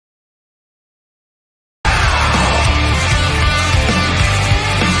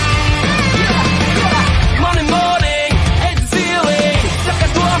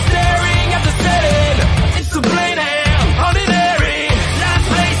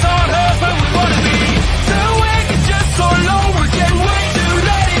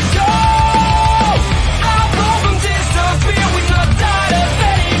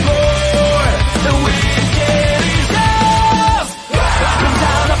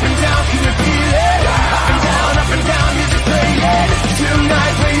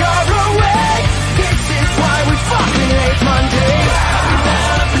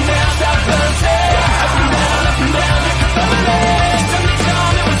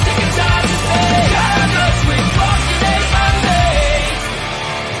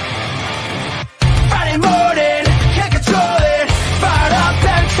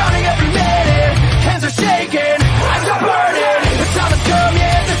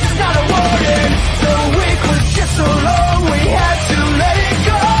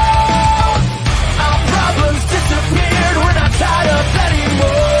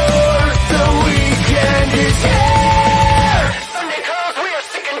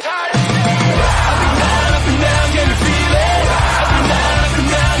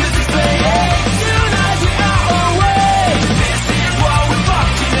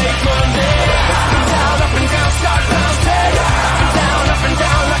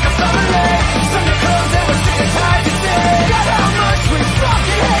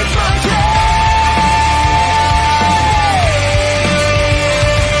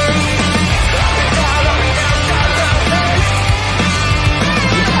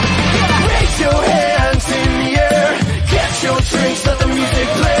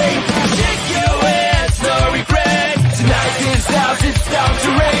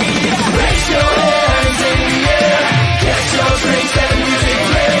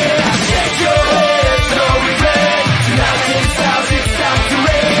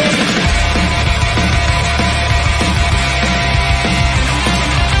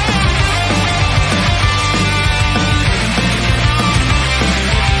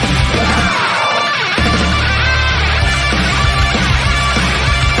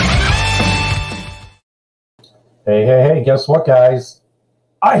Hey, guess what, guys?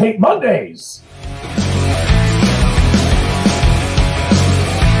 I hate Mondays!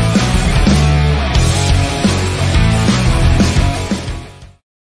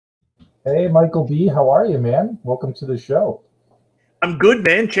 Hey, Michael B., how are you, man? Welcome to the show. I'm good,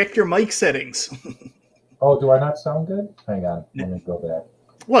 man. Check your mic settings. Oh, do I not sound good? Hang on, let me go back.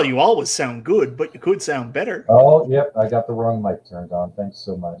 Well, you always sound good, but you could sound better. Oh, yep, I got the wrong mic turned on. Thanks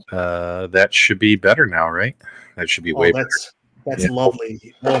so much. That should be better now, right? That should be way better. That's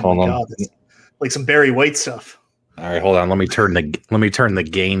lovely. Oh my God, that's like some Barry White stuff. All right, hold on. Let me turn the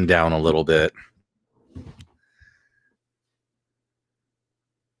gain down a little bit.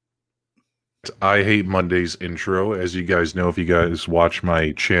 I hate Mondays intro. As you guys know, if you guys watch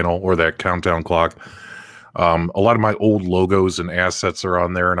my channel or that countdown clock, a lot of my old logos and assets are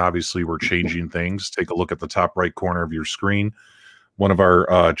on there, and obviously we're changing things. Take a look at the top right corner of your screen. One of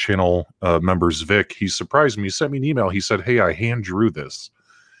our channel members, Vic, he surprised me. He sent me an email. He said, hey, I hand drew this.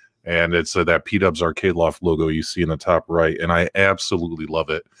 And it's that PDubs Arcade Loft logo you see in the top right, and I absolutely love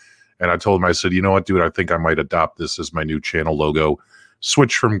it. And I told him, I said, you know what, dude, I think I might adopt this as my new channel logo.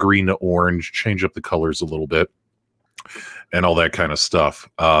 Switch from green to orange, change up the colors a little bit, and all that kind of stuff.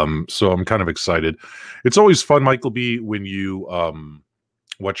 So I'm kind of excited. It's always fun, Michael B., when you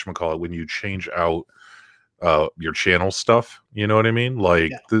whatchamacallit, when you change out your channel stuff. You know what I mean?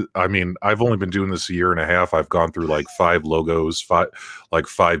 Like, yeah. I've only been doing this a year and a half. I've gone through like 5 logos, 5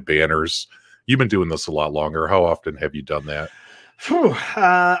 banners. You've been doing this a lot longer. How often have you done that?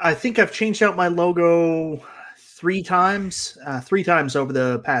 I think I've changed out my logo 3 times over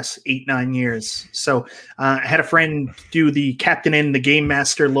the past 8-9 years. So I had a friend do the Captain N, the Game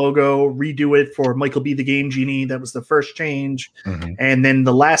Master logo, redo it for Michael B. the Game Genie. That was the first change. And then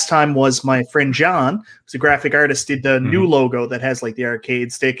the last time was my friend John, who's a graphic artist, did the new logo that has like the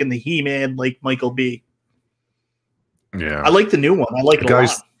arcade stick and the He-Man like Michael B. Yeah. I like the new one. I like it a lot.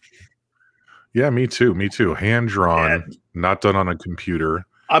 Yeah, me too. Hand drawn, not done on a computer.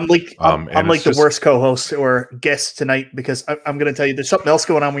 I'm like the worst co-host or guest tonight because I'm going to tell you there's something else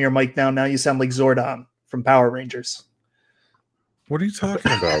going on with your mic now. Now you sound like Zordon from Power Rangers. What are you talking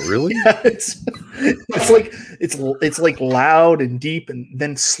about? Really? Yeah, it's like loud and deep and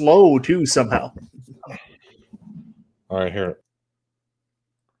then slow too somehow. All right, here.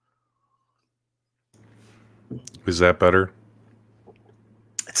 Is that better?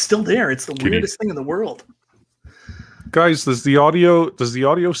 It's still there. It's the weirdest thing in the world. Guys, does the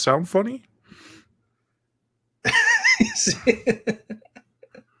audio sound funny?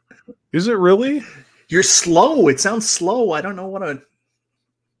 Is it really? You're slow. It sounds slow. I don't know what to...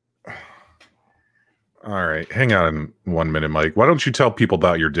 All right. Hang on 1 minute, Mike. Why don't you tell people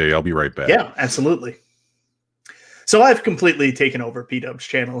about your day? I'll be right back. Yeah, absolutely. So I've completely taken over PDubs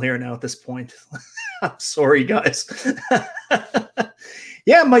channel here now at this point. I'm sorry, guys.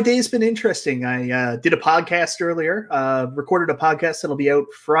 Yeah, my day's been interesting. I did a podcast earlier, recorded a podcast that'll be out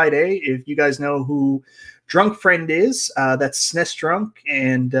Friday. If you guys know who Drunk Friend is, that's SNES Drunk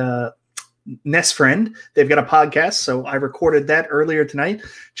and Ness Friend. They've got a podcast, so I recorded that earlier tonight.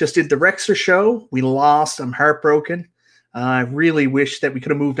 Just did the Rexer show. We lost. I'm heartbroken. I really wish that we could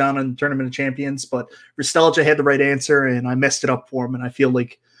have moved on in the Tournament of Champions, but Nostalgia had the right answer, and I messed it up for him, and I feel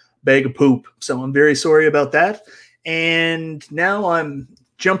like a bag of poop. So I'm very sorry about that. And now I'm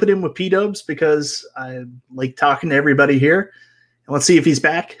jumping in with PDubs because I like talking to everybody here. And let's see if he's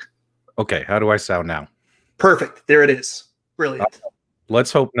back. Okay, how do I sound now? Perfect. There it is. Brilliant.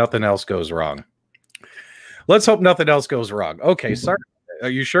 Let's hope nothing else goes wrong. Okay, sorry. Are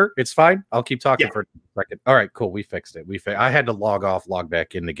you sure? It's fine? I'll keep talking for a second. All right, cool. We fixed it. I had to log off, log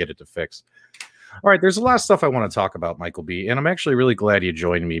back in to get it to fix. All right, there's a lot of stuff I want to talk about, Michael B. And I'm actually really glad you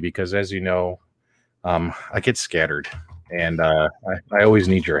joined me because, as you know, I get scattered, and I always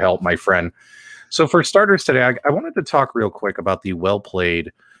need your help, my friend. So for starters today, I wanted to talk real quick about the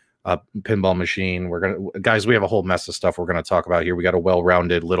well-played pinball machine. Guys, we have a whole mess of stuff we're going to talk about here. We got a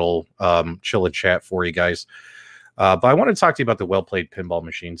well-rounded little chill and chat for you guys. But I want to talk to you about the well-played pinball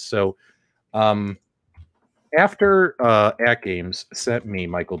machine. So after At Games sent me,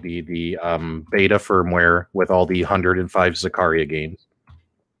 Michael B., the beta firmware with all the 105 Zakaria games,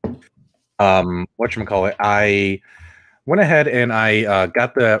 whatchamacallit, I went ahead and I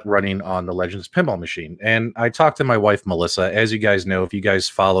got that running on the Legends pinball machine. And I talked to my wife, Melissa. As you guys know, if you guys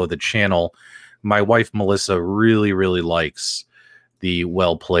follow the channel, my wife, Melissa, really, really likes the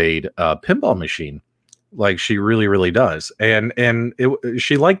well-played pinball machine. Like, she really, really does. And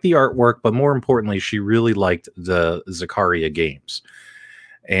she liked the artwork, but more importantly, she really liked the Zakaria games.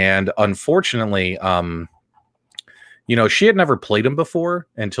 And unfortunately, you know, she had never played them before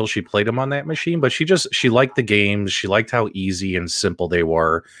until she played them on that machine, but she liked the games. She liked how easy and simple they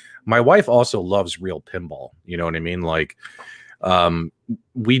were. My wife also loves real pinball. You know what I mean? Like,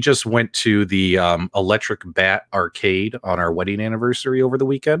 we just went to the Electric Bat Arcade on our wedding anniversary over the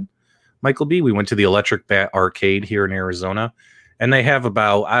weekend. Michael B. We went to the Electric Bat Arcade here in Arizona, and they have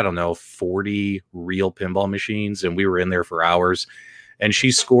about, I don't know, 40 real pinball machines, and we were in there for hours. And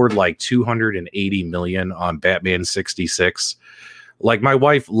she scored like 280 million on Batman 66. Like, my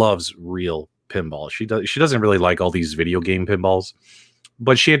wife loves real pinball. She doesn't really like all these video game pinballs,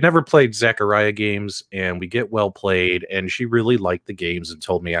 but she had never played Zaccaria games, and we get well played, and she really liked the games and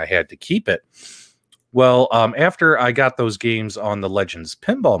told me I had to keep it. Well, after I got those games on the Legends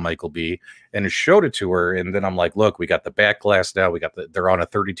Pinball, Michael B, and showed it to her, and then I'm like, look, we got the back glass now. They're on a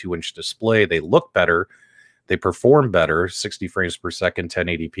 32-inch display. They look better. They perform better, 60 frames per second,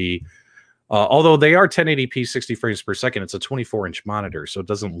 1080p. Although they are 1080p, 60 frames per second, it's a 24-inch monitor, so it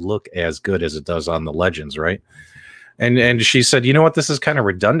doesn't look as good as it does on the Legends, right? And she said, you know what, this is kind of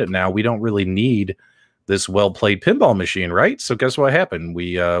redundant now. We don't really need this well-played pinball machine, right? So guess what happened?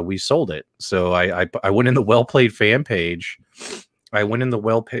 We sold it. So I went in the well-played fan page. I went in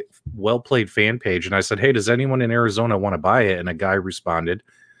the well-played fan page, and I said, hey, does anyone in Arizona want to buy it? And a guy responded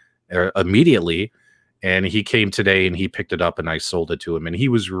immediately. And he came today and he picked it up, and I sold it to him, and he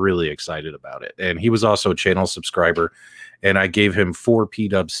was really excited about it. And he was also a channel subscriber, and I gave him 4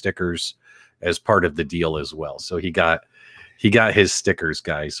 PDubs stickers as part of the deal as well. So he got his stickers,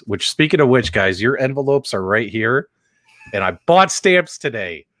 guys. Which, speaking of which, guys, your envelopes are right here, and I bought stamps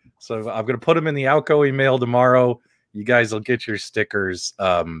today, so I'm gonna put them in the outgoing mail tomorrow. You guys will get your stickers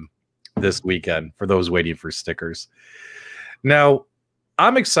this weekend for those waiting for stickers. Now,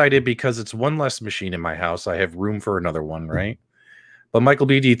 I'm excited because it's one less machine in my house. I have room for another one, right? But Michael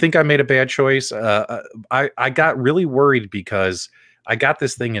B, do you think I made a bad choice? I got really worried because I got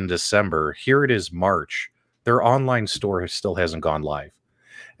this thing in December. Here it is March. Their online store still hasn't gone live.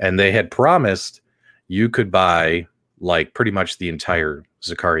 And they had promised you could buy like pretty much the entire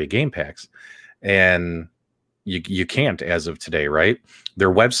Zaccaria game packs. And you can't as of today, right?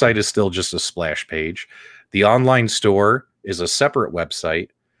 Their website is still just a splash page. The online store is a separate website.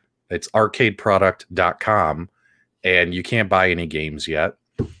 It's arcadeproduct.com, and you can't buy any games yet.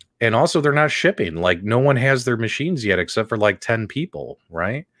 And also, they're not shipping. Like, no one has their machines yet except for like 10 people,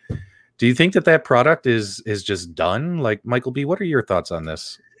 right? Do you think that product is just done? Like, Michael B, what are your thoughts on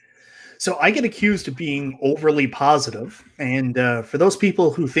this? So I get accused of being overly positive, and for those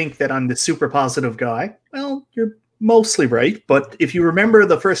people who think that I'm the super positive guy, well, you're mostly right. But if you remember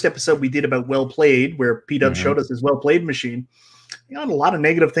the first episode we did about Well Played, where PDubs showed us his Well Played machine, he had a lot of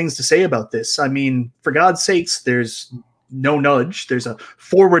negative things to say about this. I mean, for God's sakes, there's no nudge. There's a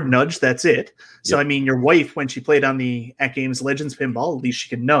forward nudge. That's it. So, I mean, your wife, when she played on the At Games Legends pinball, at least she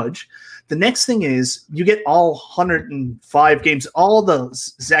can nudge. The next thing is you get all 105 games. All the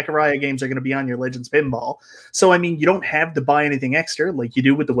Zaccaria games are going to be on your Legends pinball. So, I mean, you don't have to buy anything extra like you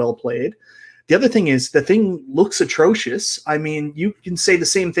do with the Well Played. The other thing is the thing looks atrocious. I mean, you can say the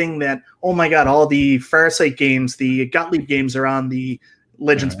same thing that, oh my God, all the Farsight games, the Gottlieb games are on the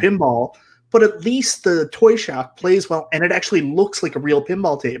Legends pinball, but at least the Toy Shock plays well, and it actually looks like a real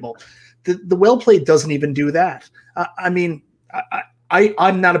pinball table. The Well Played doesn't even do that. I mean,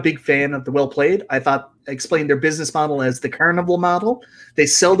 I'm not a big fan of the Well Played. I explained their business model as the carnival model. They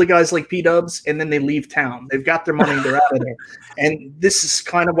sell to guys like PDubs, and then they leave town. They've got their money, they're out of there. And this is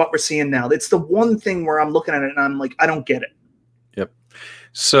kind of what we're seeing now. It's the one thing where I'm looking at it and I'm like, I don't get it. Yep.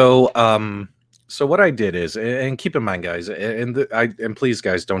 So, so what I did is, and keep in mind, guys, and please,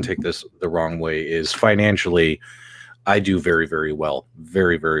 guys, don't take this the wrong way, is financially, I do very, very well.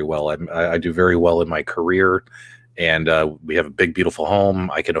 Very, very well. I do very well in my career, and we have a big, beautiful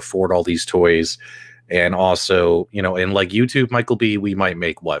home. I can afford all these toys. And also, you know, in like YouTube, Michael B, we might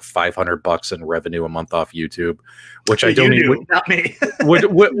make what, $500 in revenue a month off YouTube, which I don't even, not me.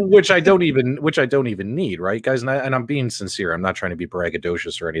 which I don't even need, right, guys? And I'm being sincere. I'm not trying to be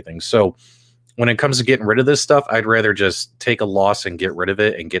braggadocious or anything. So when it comes to getting rid of this stuff, I'd rather just take a loss and get rid of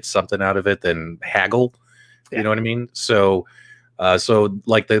it and get something out of it than haggle. Yeah. You know what I mean? So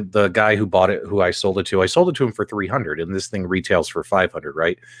like the guy who bought it, who I sold it to him for $300, and this thing retails for $500,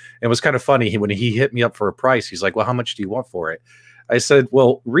 right? And it was kind of funny. When he hit me up for a price, he's like, well, how much do you want for it? I said,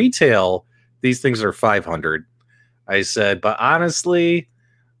 well, retail, these things are $500. I said, but honestly,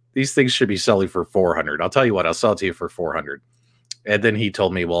 these things should be selling for $400. I'll tell you what, I'll sell it to you for $400. And then he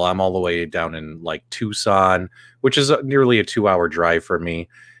told me, well, I'm all the way down in like Tucson, which is nearly a 2-hour drive for me.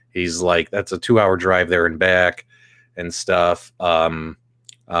 He's like, that's a 2-hour drive there and back and stuff. But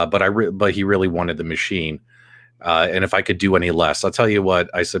he really wanted the machine. And if I could do any less, I'll tell you what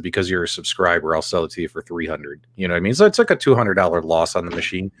I said, because you're a subscriber, I'll sell it to you for $300. You know what I mean? So I took a $200 loss on the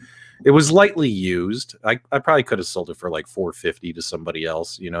machine. It was lightly used. I probably could have sold it for like $450 to somebody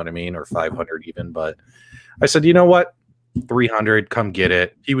else, you know what I mean? Or $500 even. But I said, you know what? $300, come get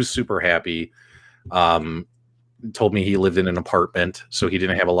it. He was super happy. Told me he lived in an apartment, so he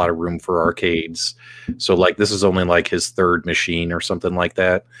didn't have a lot of room for arcades. So like this is only like his third machine or something like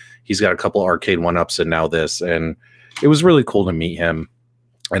that. He's got a couple arcade one-ups and now this, and it was really cool to meet him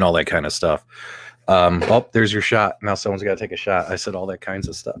and all that kind of stuff. Oh, there's your shot. Now someone's got to take a shot. I said all that kinds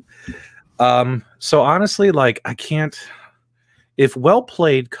of stuff. So honestly, like I can't. If Well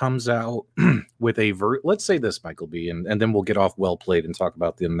Played comes out with a let's say this, Michael B, and then we'll get off Well Played and talk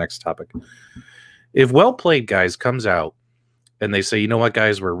about the next topic. If Well Played, guys, comes out and they say, you know what,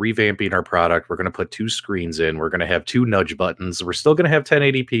 guys, we're revamping our product. We're going to put 2 screens in. We're going to have 2 nudge buttons. We're still going to have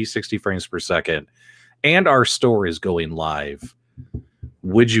 1080p, 60 frames per second. And our store is going live.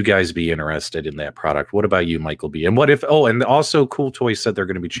 Would you guys be interested in that product? What about you, Michael B? And what if, oh, and also Cool Toys said they're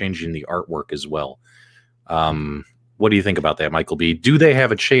going to be changing the artwork as well. What do you think about that, Michael B? Do they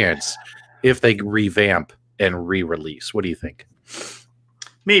have a chance if they revamp and re-release? What do you think?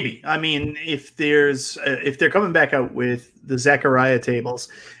 Maybe. I mean, if they're coming back out with the Zachariah tables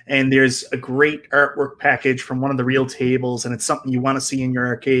and there's a great artwork package from one of the real tables and it's something you want to see in your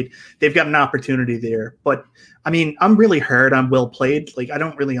arcade, they've got an opportunity there. But I mean, I'm really hard on Well Played. Like, I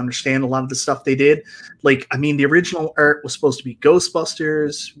don't really understand a lot of the stuff they did. Like, I mean, the original art was supposed to be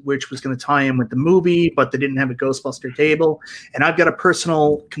Ghostbusters, which was going to tie in with the movie, but they didn't have a Ghostbuster table. And I've got a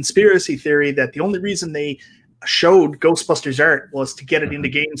personal conspiracy theory that the only reason they showed Ghostbusters art was to get it into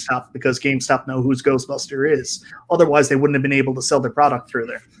GameStop, because GameStop know who's Ghostbuster is. Otherwise, they wouldn't have been able to sell their product through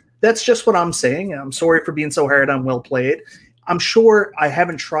there. That's just what I'm saying. I'm sorry for being so hard on Well Played. I'm sure I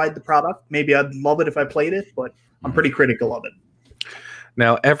haven't tried the product. Maybe I'd love it if I played it, but I'm pretty critical of it.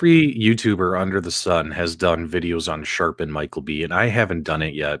 Now, every YouTuber under the sun has done videos on Sharpen, Michael B, and I haven't done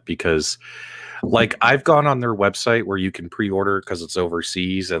it yet because like I've gone on their website where you can pre-order because it's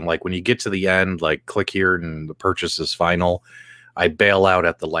overseas, and like when you get to the end, like click here and the purchase is final, I bail out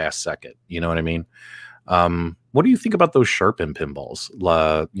at the last second. You know what I mean? What do you think about those Sharpen pinballs?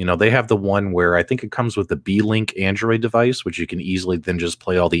 You know, they have the one where I think it comes with the B-Link Android device, which you can easily then just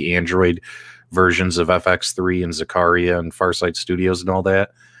play all the Android versions of FX3 and Zakaria and Farsight Studios and all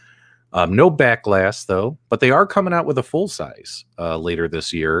that. No backlash though, but they are coming out with a full size later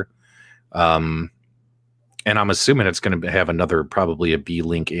this year. And I'm assuming it's going to have another, probably a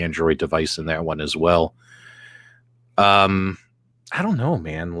B-Link Android device in that one as well. I don't know,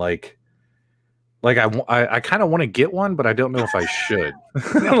 man. Like I kind of want to get one, but I don't know if I should.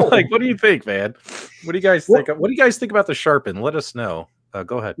 Like, what do you think, man? What do you guys think? What do you guys think about the Sharpen? Let us know.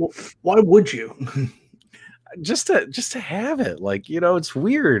 Go ahead. Well, why would you? just to have it. Like, you know, it's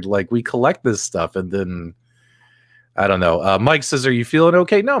weird. Like, we collect this stuff and then I don't know. Mike says, are you feeling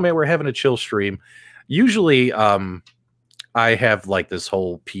okay? No, man, we're having a chill stream. Usually, I have like this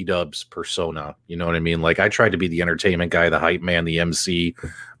whole PDubs persona. You know what I mean? Like, I try to be the entertainment guy, the hype man, the MC,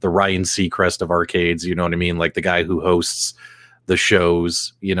 the Ryan Seacrest of arcades. You know what I mean? Like the guy who hosts the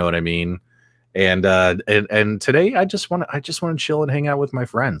shows. You know what I mean? And today I just want to chill and hang out with my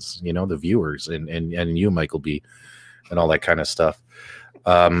friends. You know, the viewers and you, Michael B, and all that kind of stuff.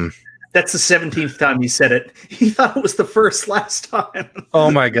 That's the 17th time you said it. He thought it was the first last time. Oh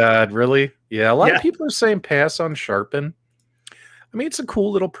my God, really? Yeah, a lot of people are saying pass on Sharpen. I mean, it's a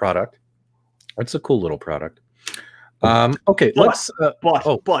cool little product. It's a cool little product. Okay, let's.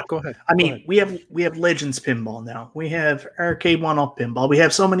 But go ahead. I mean, we have Legends Pinball now. We have Arcade One-Up Pinball. We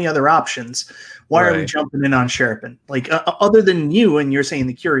have so many other options. Why are we jumping in on Sharpen? Like, other than you and you're saying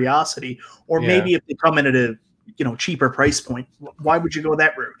the curiosity, or maybe if they come in at a cheaper price point, why would you go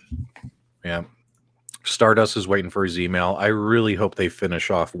that route? Yeah. Stardust is waiting for his email. I really hope they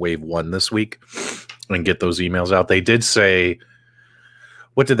finish off Wave 1 this week and get those emails out. They did say,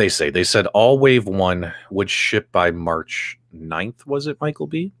 what did they say? They said all Wave 1 would ship by March 9th, was it, Michael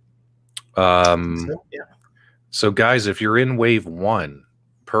B? So guys, if you're in Wave 1,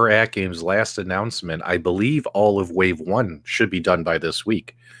 per AtGame's last announcement, I believe all of Wave 1 should be done by this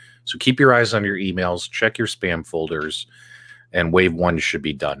week. So keep your eyes on your emails, check your spam folders, and Wave 1 should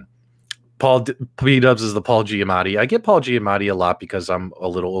be done. PDubs is the Paul Giamatti. I get Paul Giamatti a lot because I'm a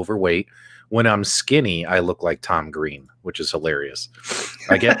little overweight. When I'm skinny, I look like Tom Green, which is hilarious.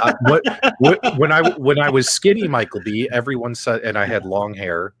 I get when I was skinny, Michael B, everyone said, and I had long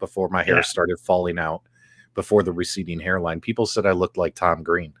hair before my hair started falling out, before the receding hairline. People said I looked like Tom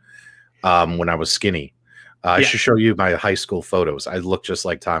Green when I was skinny. I should show you my high school photos. I look just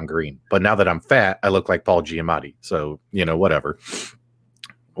like Tom Green, but now that I'm fat, I look like Paul Giamatti. So, you know, whatever.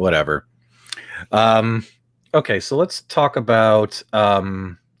 Okay, so let's talk about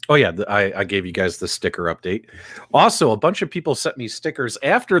oh yeah, I gave you guys the sticker update. Also, a bunch of people sent me stickers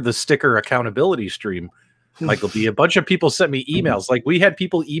after the sticker accountability stream. Michael B, a bunch of people sent me emails. Like, we had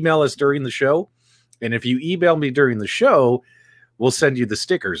people email us during the show, and if you email me during the show, we'll send you the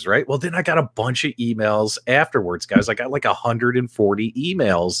stickers, right? Well, then I got a bunch of emails afterwards, guys. I got like 140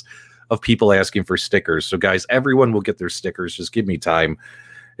 emails of people asking for stickers. So guys, everyone will get their stickers. Just give me time.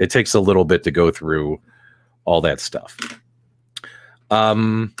 It takes a little bit to go through all that stuff.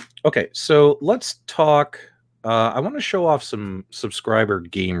 Okay, so let's talk. I want to show off some subscriber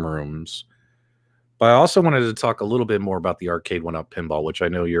game rooms, but I also wanted to talk a little bit more about the Arcade 1-Up Pinball, which I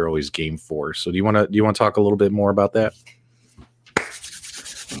know you're always game for. So do you want to talk a little bit more about that?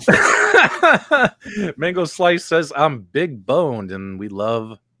 Mango Slice says, I'm big boned and we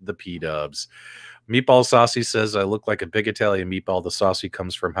love the PDubs. Meatball Saucy says, I look like a big Italian meatball. The saucy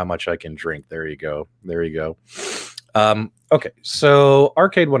comes from how much I can drink. There you go. There you go. Okay, so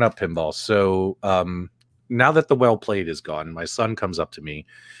Arcade 1-Up Pinball. So now that the well played is gone, my son comes up to me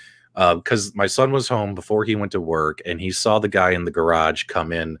because my son was home before he went to work, and he saw the guy in the garage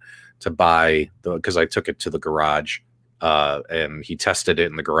come in to buy because I took it to the garage. And he tested it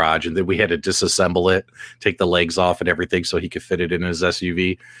in the garage, and then we had to disassemble it, take the legs off and everything so he could fit it in his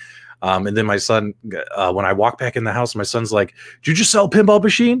SUV. And then my son, when I walk back in the house, my son's like, did you just sell a pinball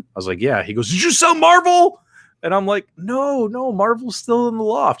machine? I was like, yeah. He goes, did you sell Marvel? And I'm like, no, Marvel's still in the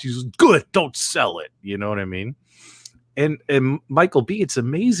loft. He's good, don't sell it. You know what I mean? And Michael B, it's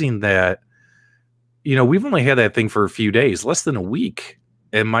amazing that, you know, we've only had that thing for a few days, less than a week.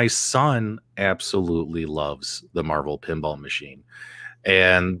 And my son absolutely loves the Marvel pinball machine.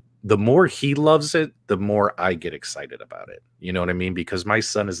 And the more he loves it, the more I get excited about it. You know what I mean? Because my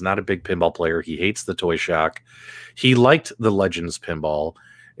son is not a big pinball player. He hates the Toy Shock. He liked the Legends pinball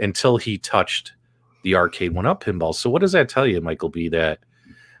until he touched the Arcade 1-Up pinball. So what does that tell you, Michael B? That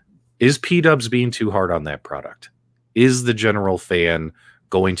is PDubs being too hard on that product? Is the general fan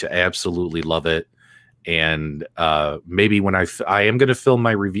going to absolutely love it? And maybe when I am going to film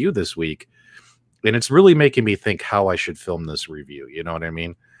my review this week, and it's really making me think how I should film this review. You know what I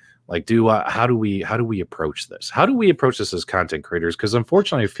mean? Like, how do we approach this? How do we approach this as content creators? Because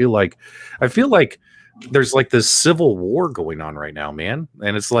unfortunately, I feel like there's like this civil war going on right now, man.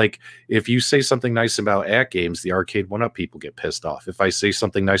 And it's like, if you say something nice about At Games, the Arcade 1-Up people get pissed off. If I say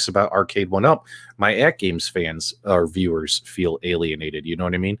something nice about Arcade 1-Up, my At Games fans or viewers feel alienated. You know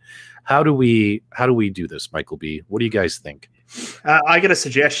what I mean? How do we do this, Michael B? What do you guys think? I got a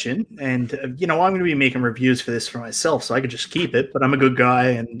suggestion, and you know, I'm going to be making reviews for this for myself, so I could just keep it, but I'm a good guy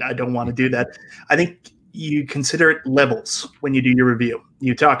and I don't want to do that. I think you consider it levels when you do your review.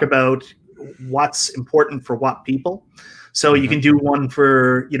 You talk about what's important for what people. So you can do one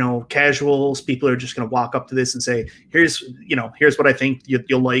for, you know, casuals. People are just going to walk up to this and say, here's what I think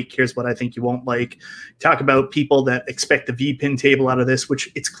you'll like. Here's what I think you won't like. Talk about people that expect the V-pin table out of this, which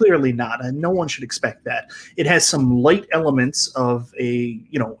it's clearly not. And no one should expect that. It has some light elements of a,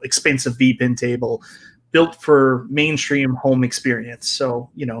 you know, expensive V-pin table built for mainstream home experience. So,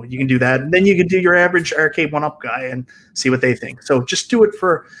 you know, you can do that. And then you can do your average Arcade 1-Up guy and see what they think. So just do it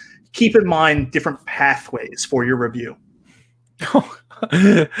for, keep in mind different pathways for your review.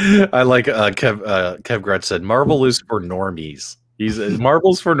 I like Kev Gretz said Marvel is for normies.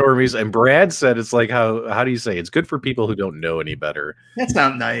 Marvel's for normies, and Brad said it's like how do you say it's good for people who don't know any better. That's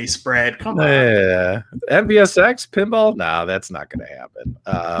not nice, Brad. Come on. Yeah, MVSX pinball. Nah, that's not going to happen.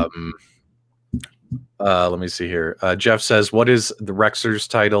 Let me see here. Jeff says, "What is the Rexer's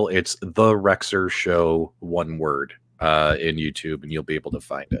title?" It's The Rexer Show, one word, in YouTube, and you'll be able to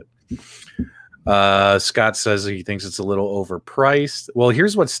find it. Scott says he thinks it's a little overpriced. Well,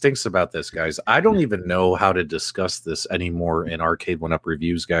 here's what stinks about this, guys. I don't even know how to discuss this anymore in Arcade 1-Up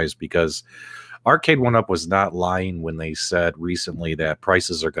reviews, guys, because Arcade 1-Up was not lying when they said recently that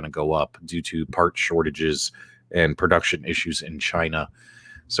prices are going to go up due to part shortages and production issues in China.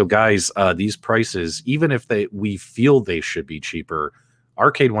 So, guys, these prices, even if we feel they should be cheaper,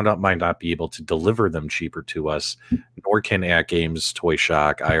 Arcade 1-Up might not be able to deliver them cheaper to us, nor can At Games, Toy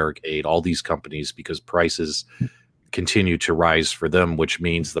Shock, iArcade, all these companies, because prices continue to rise for them, which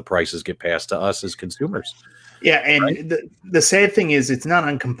means the prices get passed to us as consumers. Yeah, and right? the sad thing is it's not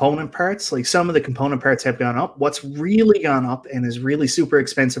on component parts. Like, some of the component parts have gone up. What's really gone up and is really super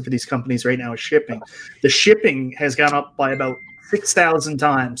expensive for these companies right now is shipping. The shipping has gone up by about 6,000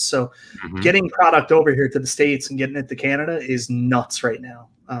 times. So getting product over here to the States and getting it to Canada is nuts right now.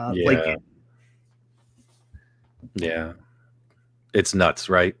 Yeah. It's nuts,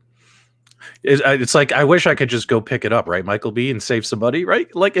 right? It's like, I wish I could just go pick it up, right, Michael B, and save some money,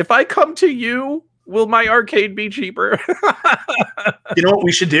 right? Like, if I come to you, will my arcade be cheaper? You know what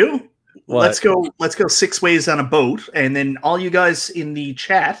we should do? What? Let's go 6 ways on a boat, and then all you guys in the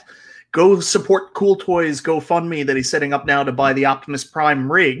chat go support Cool Toys GoFundMe that he's setting up now to buy the Optimus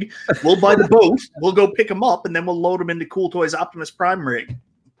Prime rig. We'll buy the boat, we'll go pick him up, and then we'll load him into Cool Toys Optimus Prime rig.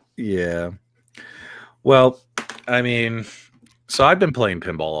 Yeah. Well, I mean, so I've been playing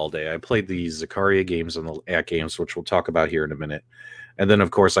pinball all day. I played the Zakaria games and the AT games, which we'll talk about here in a minute. And then,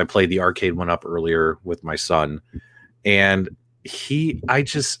 of course, I played the arcade one up earlier with my son. And I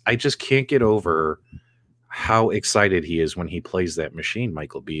just can't get over how excited he is when he plays that machine,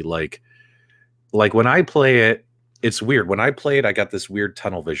 Michael B. Like when I play it, it's weird. When I play it, I got this weird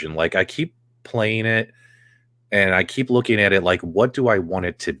tunnel vision. Like, I keep playing it and I keep looking at it like, what do I want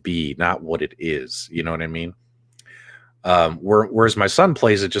it to be, not what it is. You know what I mean? Whereas my son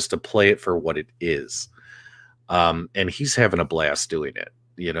plays it just to play it for what it is. And he's having a blast doing it.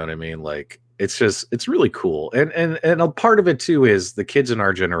 You know what I mean? Like, it's really cool. And a part of it too is the kids in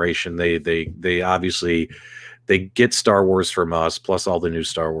our generation, they obviously, they get Star Wars from us, plus all the new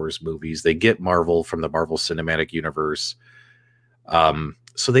Star Wars movies. They get Marvel from the Marvel Cinematic Universe.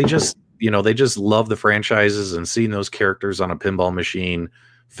 So they just, they just love the franchises, and seeing those characters on a pinball machine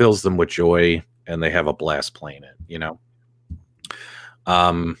fills them with joy, and they have a blast playing it,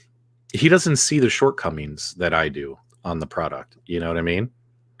 He doesn't see the shortcomings that I do on the product. You know what I mean?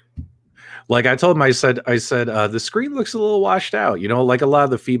 Like I told him, I said, the screen looks a little washed out, like a lot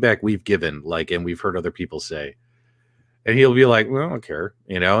of the feedback we've given, and we've heard other people say. And he'll be like, well, I don't care.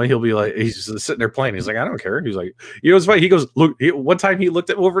 And he'll be like, he's just sitting there playing. He's like, I don't care. He's like, it's fine. He goes, look, one time he looked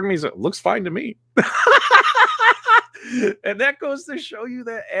over at me. He's like, looks fine to me. And that goes to show you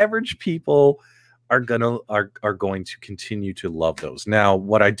that average people are going to continue to love those. Now,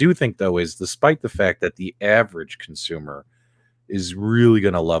 what I do think, though, is despite the fact that the average consumer is really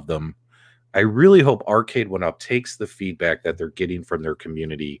going to love them, I really hope Arcade One Up takes the feedback that they're getting from their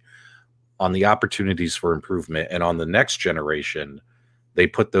community on the opportunities for improvement, and on the next generation, they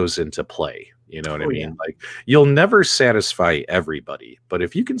put those into play. You know what I mean? Yeah. Like, you'll never satisfy everybody, but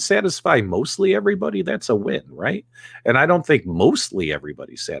if you can satisfy mostly everybody, that's a win, right? And I don't think mostly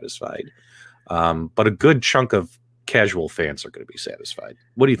everybody's satisfied, but a good chunk of casual fans are going to be satisfied.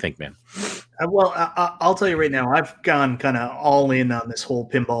 What do you think, man? Well, I'll tell you right now, I've gone kind of all in on this whole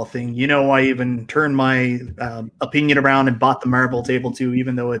pinball thing. I even turned my opinion around and bought the Marvel table too,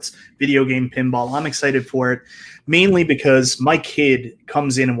 even though it's video game pinball. I'm excited for it, mainly because my kid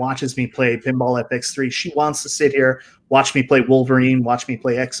comes in and watches me play Pinball FX3. She wants to sit here, watch me play Wolverine, watch me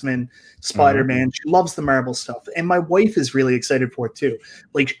play X-Men, Spider-Man. She loves the Marvel stuff. And my wife is really excited for it too.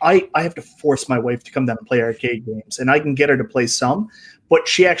 Like, I have to force my wife to come down and play arcade games, and I can get her to play some. But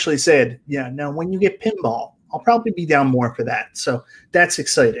she actually said, yeah, no, when you get pinball, I'll probably be down more for that. So that's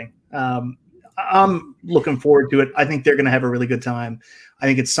exciting. I'm looking forward to it. I think they're going to have a really good time. I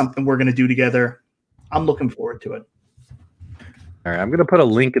think it's something we're going to do together. I'm looking forward to it. All right, I'm going to put a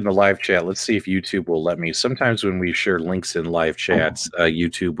link in the live chat. Let's see if YouTube will let me. Sometimes when we share links in live chats,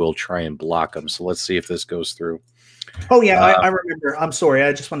 YouTube will try and block them. So let's see if this goes through. Oh, yeah, I remember. I'm sorry.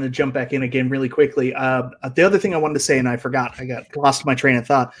 I just wanted to jump back in again really quickly. The other thing I wanted to say, and I forgot, I got lost in my train of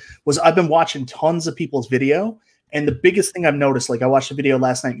thought, was I've been watching tons of people's video. And the biggest thing I've noticed, like I watched a video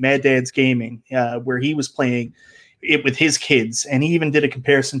last night, Mad Dad's Gaming, where he was playing it with his kids. And he even did a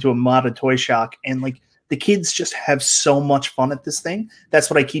comparison to a modded Toy Shock. And like, the kids just have so much fun at this thing. That's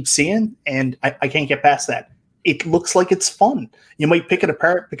what I keep seeing. And I can't get past that. It looks like it's fun. You might pick it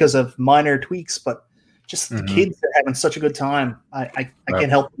apart because of minor tweaks, but just the kids are having such a good time. I can't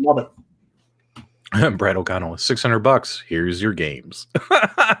help but love it. Brad O'Connell, $600. Here's your games.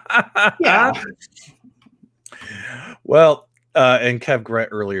 Yeah. Well, and Kev Gret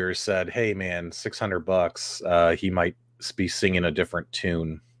earlier said, "Hey, man, $600. He might be singing a different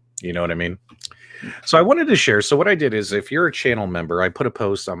tune." You know what I mean? So I wanted to share. So what I did is, if you're a channel member, I put a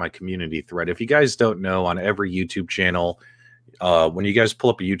post on my community thread. If you guys don't know, on every YouTube channel, when you guys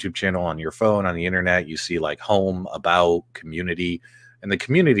pull up a YouTube channel on your phone, on the internet, you see like home, about, community. And the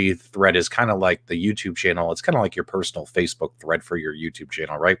community thread is kind of like the YouTube channel. It's kind of like your personal Facebook thread for your YouTube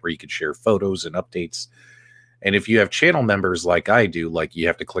channel, right? Where you can share photos and updates. And if you have channel members like I do, like you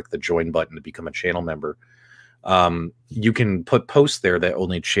have to click the join button to become a channel member. You can put posts there that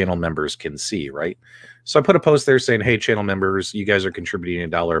only channel members can see, right? So I put a post there saying, hey, channel members, you guys are contributing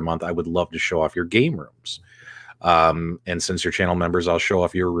 $1 a month. I would love to show off your game rooms. And since you're channel members, I'll show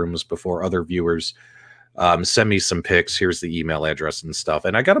off your rooms before other viewers. Send me some pics. Here's the email address and stuff.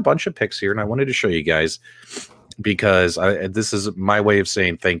 And I got a bunch of pics here, and I wanted to show you guys. because this is my way of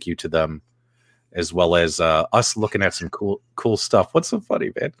saying thank you to them, as well as us looking at some cool stuff. What's so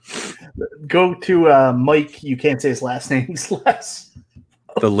funny, man? Go to Mike. You can't say his last name. He's less.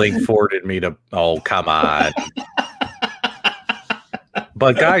 The link forwarded me to. Oh, come on.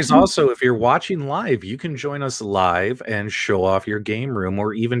 But guys, also, if you're watching live, you can join us live and show off your game room,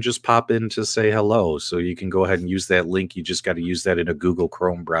 or even just pop in to say hello. So you can go ahead and use that link. You just got to use that in a Google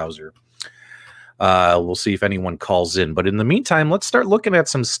Chrome browser. We'll see if anyone calls in. But in the meantime, let's start looking at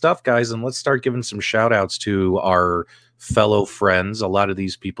some stuff, guys, and let's start giving some shout outs to our fellow friends. A lot of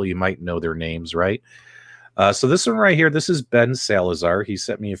these people, you might know their names, right? So this one right here, this is Ben Salazar. He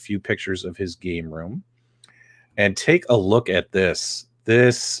sent me a few pictures of his game room. And take a look at this.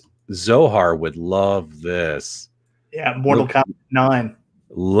 This Zohar would love this. Yeah, Mortal Kombat 9.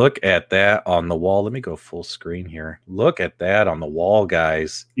 Look at that on the wall. Let me go full screen here. Look at that on the wall,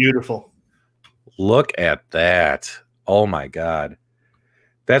 guys. Beautiful. Look at that. Oh my God.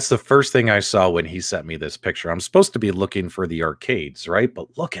 That's the first thing I saw when he sent me this picture. I'm supposed to be looking for the arcades, right?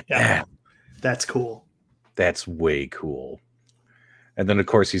 But look at that. That's cool. That's way cool. And then, of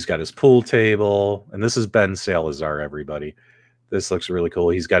course, he's got his pool table. And this is Ben Salazar, everybody. This looks really cool.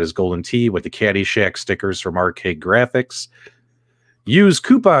 He's got his golden tee with the Caddyshack stickers from Arcade Graphics. Use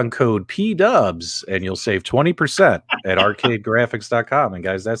coupon code PDubs and you'll save 20% at arcadegraphics.com. And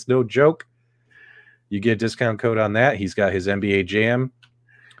guys, that's no joke. You get a discount code on that. He's got his NBA Jam.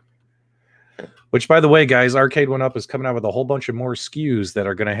 Which, by the way, guys, Arcade One Up is coming out with a whole bunch of more SKUs that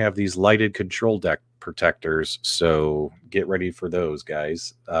are going to have these lighted control deck protectors. So get ready for those,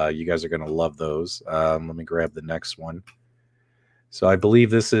 guys. You guys are going to love those. Let me grab the next one. So I believe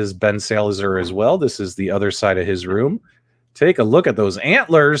this is Ben Salazar as well. This is the other side of his room. Take a look at those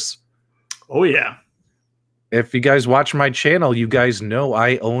antlers. Oh, yeah. If you guys watch my channel, you guys know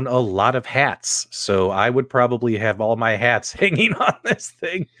I own a lot of hats. So I would probably have all my hats hanging on this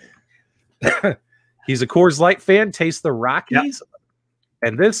thing. He's a Coors Light fan. Taste the Rockies. Yep.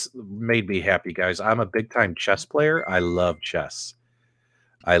 And this made me happy, guys. I'm a big-time chess player. I love chess.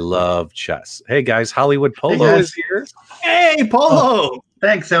 I love chess. Hey, guys, Hollywood Polo is here. Hey, Polo. Oh,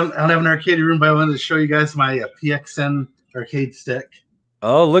 thanks. I don't have an arcade room, but I wanted to show you guys my PXN arcade stick.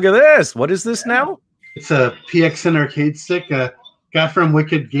 Oh, look at this. What is this now? It's a PXN arcade stick. Got from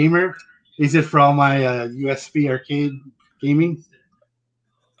Wicked Gamer. Use it for all my USB arcade gaming.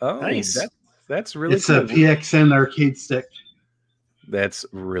 Oh, nice. That's really it's cool. It's a PXN arcade stick. That's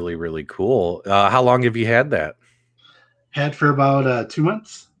really, really cool. How long have you had that? Had for about 2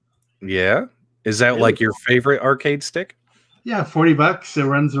 months. Yeah. Is that like your favorite arcade stick? Yeah, $40. It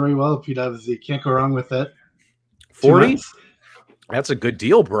runs very well. PDubs. You can't go wrong with it. 40? That's a good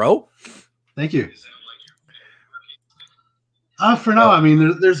deal, bro. Thank you. For now, I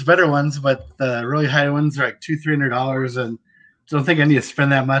mean, there's better ones, but the really high ones are like $200-$300, and don't think I need to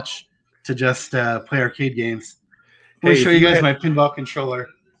spend that much to just play arcade games. Let me show you guys my pinball controller.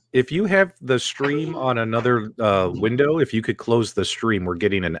 If you have the stream on another window, if you could close the stream, we're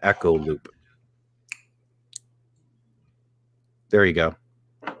getting an echo loop. There you go.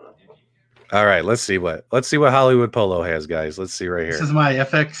 All right, let's see what Hollywood Polo has, guys. Let's see right here. This is my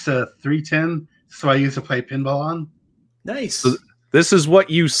FX 310, so I use to play pinball on. Nice. So this is what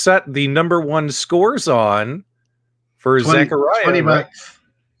you set the #1 scores on for Zachariah. $20. Right?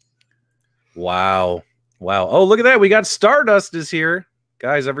 Wow. Wow. Oh, look at that. We got Stardust is here.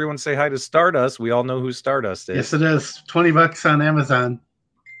 Guys, everyone say hi to Stardust. We all know who Stardust is. Yes, it is. $20 on Amazon.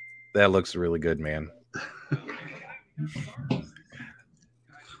 That looks really good, man.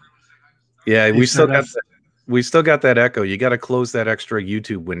 Yeah, we still got that echo. You got to close that extra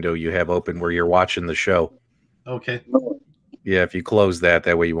YouTube window you have open where you're watching the show. Okay. Yeah, if you close that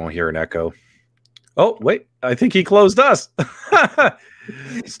way you won't hear an echo. Oh, wait. I think he closed us.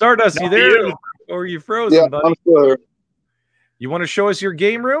 Stardust, you there? Or are you frozen, yeah, buddy? I'm still. You want to show us your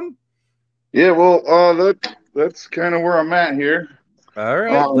game room? Yeah, well, that's kind of where I'm at here. All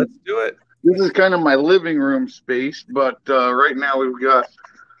right, let's do it. This is kind of my living room space, but right now we've got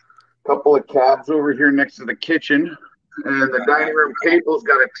a couple of cabs over here next to the kitchen, and the dining room table's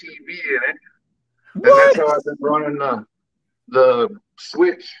got a TV in it. And that's how I've been running the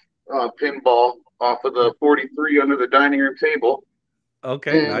Switch pinball off of the 43 under the dining room table.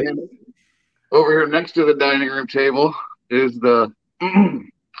 Okay. And nice. Over here next to the dining room table is the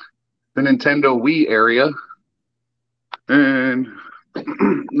Nintendo Wii area. And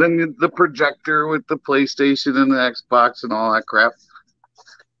then the projector with the PlayStation and the Xbox and all that crap.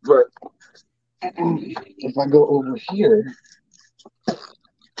 But if I go over here,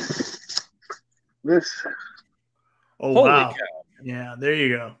 this. Oh, wow. Cow. Yeah, there you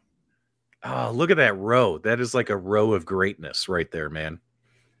go. Oh, look at that row. That is like a row of greatness right there, man.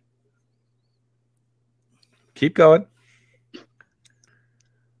 Keep going.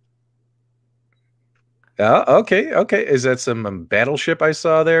 Okay. Is that some battleship I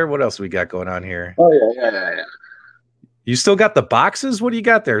saw there? What else we got going on here? Oh yeah. You still got the boxes? What do you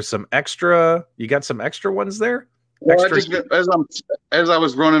got there? Some extra? You got some extra ones there? Well, as I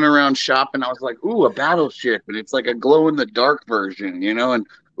was running around shopping, I was like, "Ooh, a battleship!" And it's like a glow in the dark version, you know. And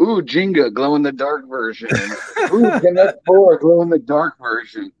ooh, Jenga, glow in the dark version. And ooh, Connect Four, glow in the dark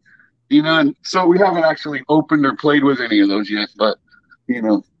version. You know, and so we haven't actually opened or played with any of those yet, but you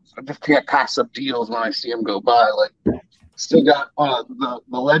know, I just can't pass up deals when I see them go by. Like, still got the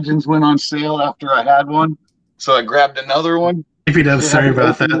Legends went on sale after I had one, so I grabbed another one. PDubs, sorry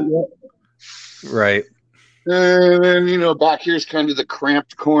about that. Right. And then, you know, back here's kind of the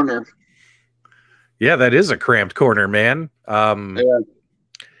cramped corner. Yeah, that is a cramped corner, man.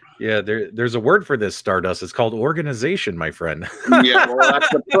 Yeah, there's a word for this, Stardust. It's called organization, my friend. Yeah, well, that's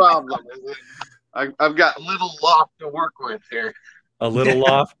the problem. I've got little loft to work with here. A little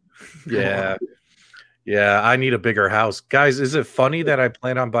loft? Yeah. Yeah, I need a bigger house. Guys, is it funny that I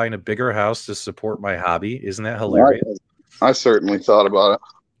plan on buying a bigger house to support my hobby? Isn't that hilarious? I certainly thought about it.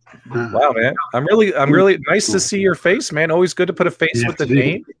 Wow, man. I'm really nice to see your face, man. Always good to put a face with the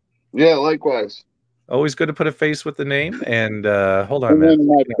name. Yeah, likewise. Always good to put a face with the name. And hold on, and man. In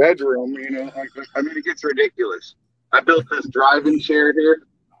my bedroom, you know, I mean, it gets ridiculous. I built this driving chair here.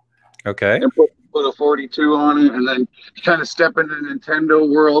 Okay. And put a 42 on it, and then kind of step into the Nintendo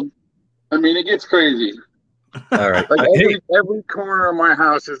world. I mean, it gets crazy. All right. Like every corner of my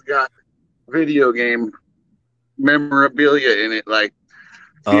house has got video game memorabilia in it. Like,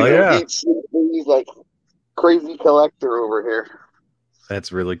 he's like crazy collector over here.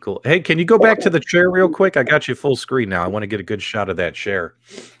 That's really cool. Hey, can you go back to the chair real quick? I got you full screen now. I want to get a good shot of that chair.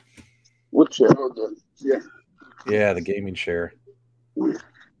 What chair? Yeah. Yeah, the gaming chair.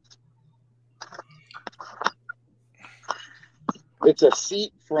 It's a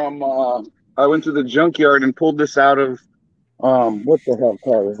seat from I went to the junkyard and pulled this out of what the hell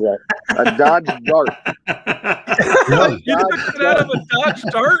car is that? A Dodge Dart. You took it out of a Dodge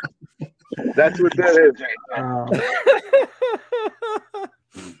Dart? That's what that is.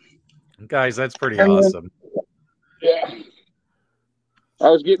 Guys, that's pretty awesome. Yeah. I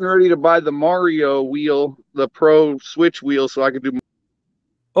was getting ready to buy the Mario wheel, the Pro Switch wheel, so I could do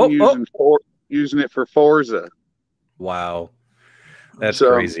using it for Forza. Wow. That's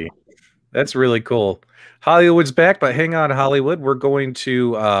crazy. That's really cool. Hollywood's back, but hang on, Hollywood. We're going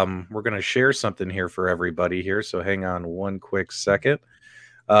to share something here for everybody here. So hang on one quick second.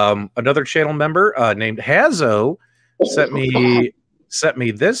 Another channel member named Hazo sent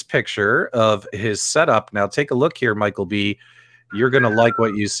me this picture of his setup. Now take a look here, Michael B. You're gonna like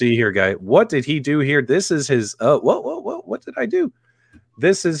what you see here, guy. What did he do here? This is his what did I do?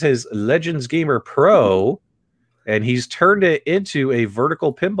 This is his Legends Gamer Pro, and he's turned it into a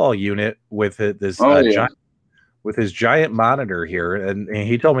vertical pinball unit with his giant monitor here. And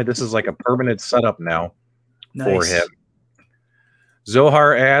he told me this is like a permanent setup now for him.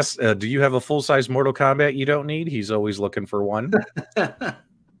 Zohar asked, do you have a full-size Mortal Kombat you don't need? He's always looking for one.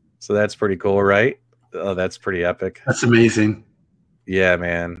 So that's pretty cool, right? Oh, that's pretty epic. That's amazing. Yeah,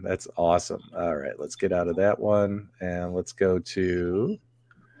 man. That's awesome. All right, let's get out of that one. And let's go to,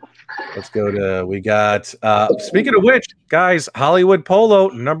 we got, speaking of which, guys, Hollywood Polo,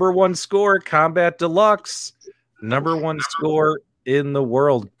 #1 score, Combat Deluxe, #1 score in the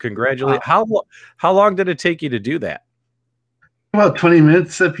world. Congratulations. Wow. How long did it take you to do that? About 20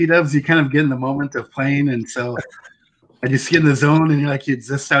 minutes at PDubs. You kind of get in the moment of playing, and so I just get in the zone, and you're like you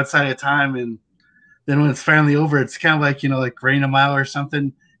exist outside of time, and then when it's finally over, it's kind of like, you know, like rain a mile or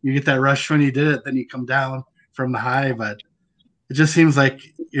something. You get that rush when you did it, then you come down from the high, but it just seems like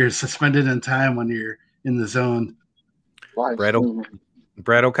you're suspended in time when you're in the zone. Brad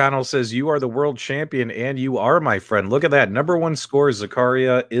O'Connell says, you are the world champion, and you are, my friend. Look at that. #1 score,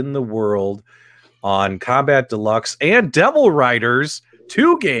 Zakaria in the world on Combat Deluxe and Devil Riders,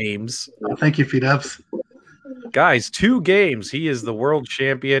 2 games. Oh, thank you, PDubs. Guys, 2 games. He is the world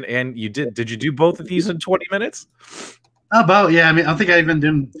champion, and you did you do both of these in 20 minutes? About, yeah. I mean, I don't think I even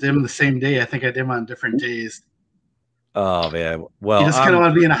did them the same day. I think I did them on different days. Oh, man. Well, you just kind of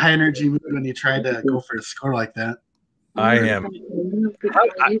want to be in a high energy mood when you try to go for a score like that. I am.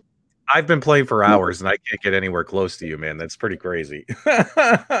 I've been playing for hours, and I can't get anywhere close to you, man. That's pretty crazy.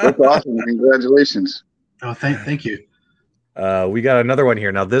 That's awesome. Congratulations. Oh, thank you. We got another one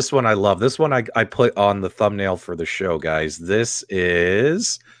here. Now, this one I love. This one I put on the thumbnail for the show, guys. This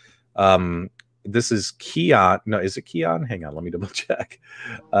is This is Keon. No, is it Keon? Hang on, let me double check.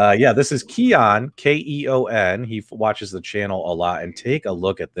 Yeah, this is Keon, Keon. He watches the channel a lot. And take a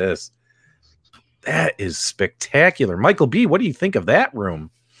look at this. That is spectacular. Michael B., what do you think of that room?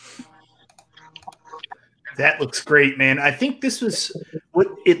 That looks great, man. I think this was what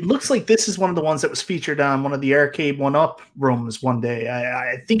it looks like. This is one of the ones that was featured on one of the Arcade 1-Up rooms one day.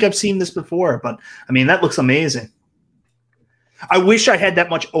 I think I've seen this before, but I mean, that looks amazing. I wish I had that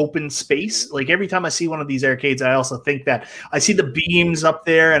much open space. Like every time I see one of these arcades, I also think that I see the beams up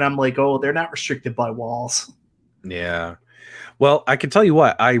there and I'm like, oh, they're not restricted by walls. Yeah. Well, I can tell you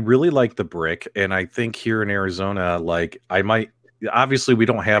what, I really like the brick. And I think here in Arizona, like I might, obviously we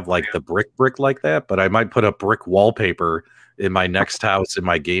don't have like the brick like that, but I might put up brick wallpaper in my next house in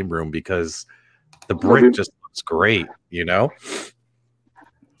my game room because the brick just looks great, you know?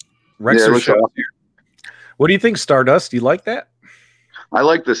 Rex, what do you think, Stardust? Do you like that? I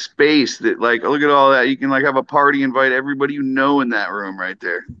like the space that, like, look at all that. You can like have a party, invite everybody you know in that room right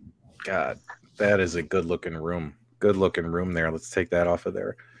there. God, that is a good looking room. Good looking room there. Let's take that off of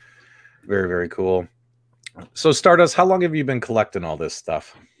there. Very, very cool. So Stardust, how long have you been collecting all this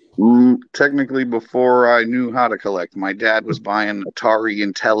stuff? Technically before I knew how to collect. My dad was buying Atari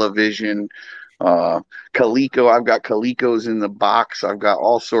and television, Coleco. I've got Colecos in the box. I've got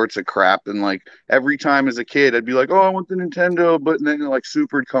all sorts of crap. And like every time as a kid, I'd be like, oh, I want the Nintendo. But then like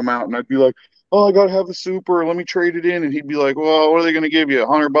Super would come out and I'd be like, oh, I got to have the Super. Let me trade it in. And he'd be like, well, what are they going to give you?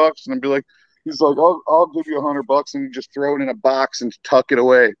 $100? And I'd be like, he's like, I'll give you $100 and you just throw it in a box and tuck it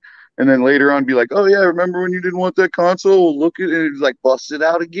away. And then later on be like, oh yeah, remember when you didn't want that console? Look at it, like bust it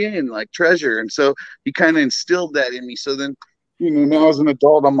out again, like treasure. And so he kind of instilled that in me. So then, you know, now as an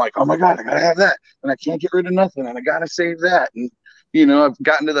adult, I'm like, oh my God, I gotta have that. And I can't get rid of nothing. And I gotta save that. And, you know, I've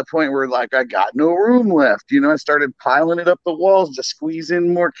gotten to the point where like I got no room left. You know, I started piling it up the walls to squeeze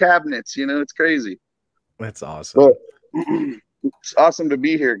in more cabinets. You know, it's crazy. That's awesome. But it's awesome to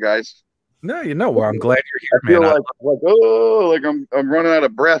be here, guys. No, you know, well, I'm glad you're here, man. Like I'm running out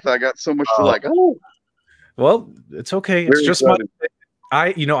of breath. I got so much to like. Oh, well, it's okay. It's just my,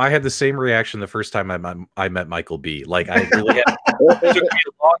 I had the same reaction the first time I met Michael B. Like I really had, it took me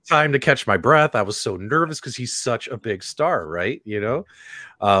a long time to catch my breath. I was so nervous because he's such a big star, right? You know,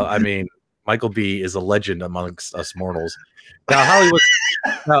 I mean, Michael B. is a legend amongst us mortals. Now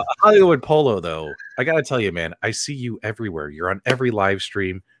Hollywood Polo, though, I gotta tell you, man, I see you everywhere. You're on every live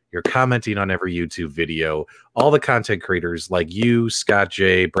stream. You're commenting on every YouTube video. All the content creators like you, Scott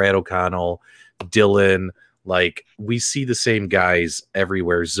J, Brad O'Connell, Dylan, like we see the same guys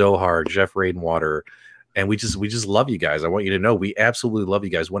everywhere. Zohar, Jeff Rainwater, and we just love you guys. I want you to know we absolutely love you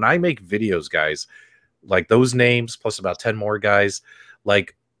guys. When I make videos, guys, like those names plus about 10 more guys,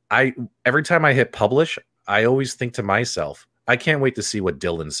 like every time I hit publish, I always think to myself, I can't wait to see what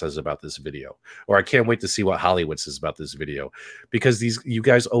Dylan says about this video, or I can't wait to see what Hollywood says about this video, because you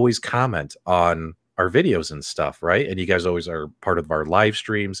guys always comment on our videos and stuff, right? And you guys always are part of our live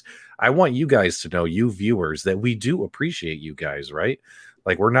streams. I want you guys to know, you viewers, that we do appreciate you guys, right?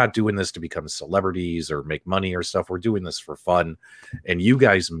 Like we're not doing this to become celebrities or make money or stuff. We're doing this for fun, and you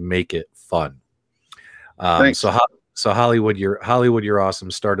guys make it fun. So Hollywood, you're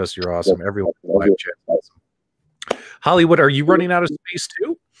awesome. Stardust, you're awesome. Everyone live chat, awesome. Hollywood, are you running out of space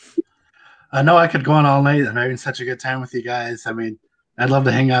too? No, I could go on all night. I'm having such a good time with you guys. I mean, I'd love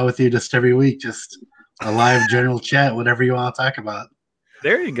to hang out with you just every week, just a live general chat, whatever you want to talk about.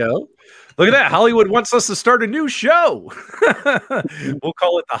 There you go. Look at that. Hollywood wants us to start a new show. We'll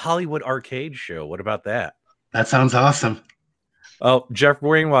call it the Hollywood Arcade Show. What about that? That sounds awesome. Oh, Jeff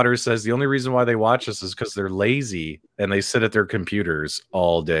Rainwater says the only reason why they watch us is because they're lazy and they sit at their computers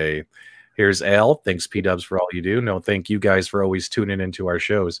all day. Here's Al. Thanks, PDubs, for all you do. No, thank you guys for always tuning into our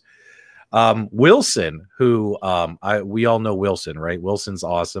shows. Wilson, who we all know Wilson, right? Wilson's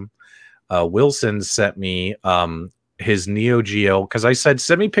awesome. Wilson sent me his Neo Geo, because I said,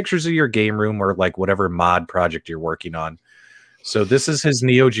 send me pictures of your game room or like whatever mod project you're working on. So this is his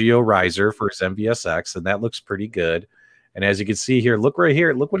Neo Geo riser for his MVSX, and that looks pretty good. And as you can see here, look right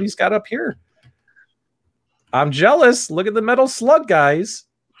here. Look what he's got up here. I'm jealous. Look at the metal slug, guys.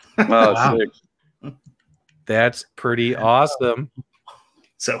 Oh, wow. Sick. That's pretty awesome.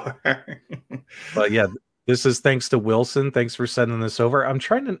 So, but yeah, this is thanks to Wilson. Thanks for sending this over.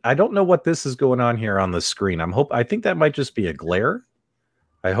 I don't know what this is going on here on the screen. I think that might just be a glare.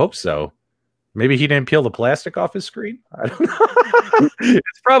 I hope so. Maybe he didn't peel the plastic off his screen. I don't know.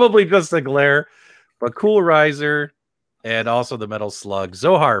 It's probably just a glare, but cool riser. And also the metal slug.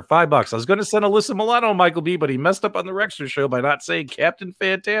 Zohar, $5. I was going to send Alyssa Milano Michael B, but he messed up on the Rexter show by not saying Captain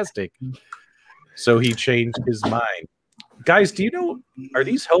Fantastic. So he changed his mind. Guys, do you know, are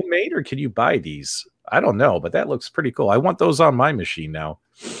these homemade or can you buy these? I don't know, but that looks pretty cool. I want those on my machine now.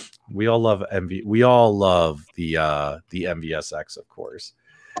 We all love we all love the MVSX, of course.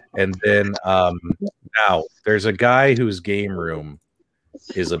 And then now there's a guy whose game room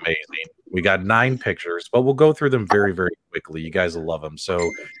is amazing. We got 9 pictures, but we'll go through them very, very quickly. You guys will love them. So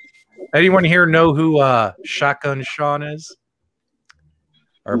anyone here know who Shotgun Sean is?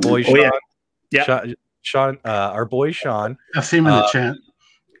 Our boy Sean. Yeah. Sean, our boy Sean. I've seen him in the chat.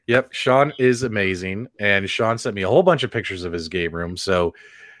 Yep, Sean is amazing, and Sean sent me a whole bunch of pictures of his game room. So,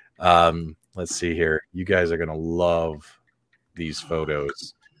 let's see here. You guys are gonna love these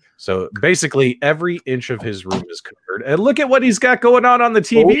photos. So basically, every inch of his room is covered, and look at what he's got going on the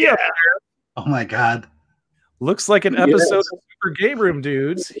TV. Oh, up there. Oh my God! Looks like an episode of Super Game Room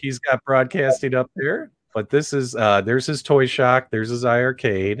Dudes. He's got broadcasting up there. But this is there's his Toy Shock, there's his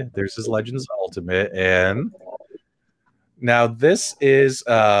iArcade, there's his Legends Ultimate, and now this is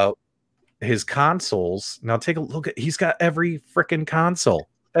his consoles. Now take a look at, he's got every freaking console,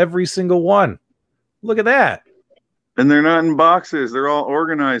 every single one. Look at that. And they're not in boxes, they're all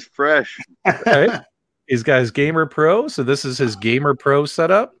organized fresh. Right? He's got his Gamer Pro, so this is his Gamer Pro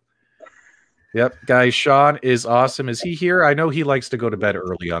setup. Yep, guys, Sean is awesome. Is he here? I know he likes to go to bed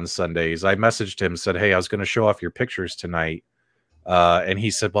early on Sundays. I messaged him, said, hey, I was going to show off your pictures tonight. And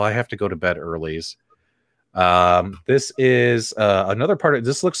he said, well, I have to go to bed early. This is another part of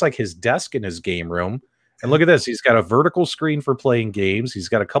this. Looks like his desk in his game room. And look at this. He's got a vertical screen for playing games. He's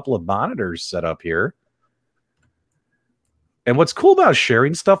got a couple of monitors set up here. And what's cool about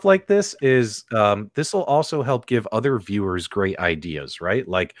sharing stuff like this is this will also help give other viewers great ideas, right?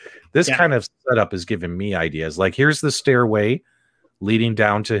 Like this kind of setup is giving me ideas. Like here's the stairway leading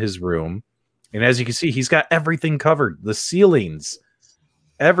down to his room. And as you can see, he's got everything covered. The ceilings,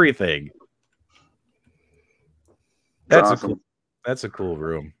 everything. That's awesome. That's a cool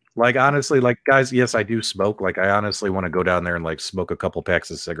room. Like honestly, like guys, yes, I do smoke. Like I honestly want to go down there and like smoke a couple packs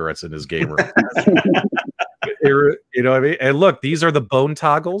of cigarettes in his game room. You know what I mean? And look, these are the bone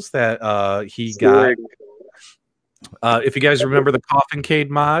toggles that he got. If you guys remember the Coffin Cade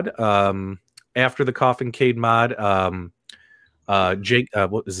mod, after the Coffin Cade mod, Jake,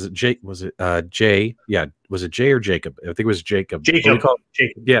 what was it? Jake, was it Jay? Yeah, was it Jay or Jacob? I think it was Jacob. Jacob.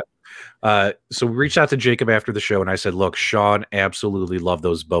 Yeah. So we reached out to Jacob after the show, and I said, "Look, Sean absolutely loved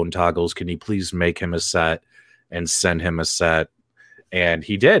those bone toggles. Can you please make him a set and send him a set?" And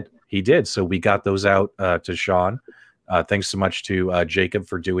he did. He did. So we got those out to Sean. Thanks so much to Jacob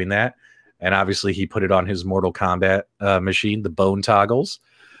for doing that. And obviously he put it on his Mortal Kombat machine, the bone toggles.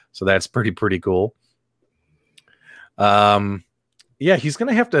 So that's pretty cool. Yeah, he's going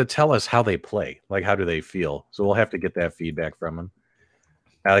to have to tell us how they play. Like, how do they feel? So we'll have to get that feedback from him.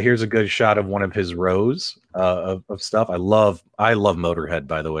 Here's a good shot of one of his rows of stuff. I love Motorhead,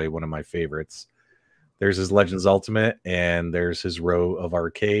 by the way, one of my favorites. There's his Legends Ultimate, and there's his row of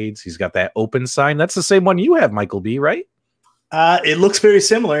arcades. He's got that open sign. That's the same one you have, Michael B., right? It looks very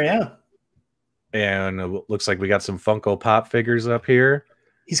similar, yeah. And it looks like we got some Funko Pop figures up here.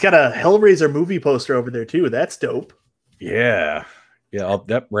 He's got a Hellraiser movie poster over there, too. That's dope. Yeah. Yeah,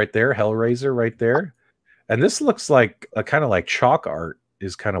 that right there, Hellraiser right there. And this looks like a kind of like chalk art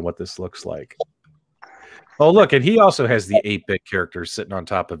is kind of what this looks like. Oh, look, and he also has the 8-bit character sitting on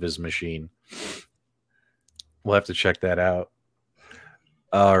top of his machine. We'll have to check that out.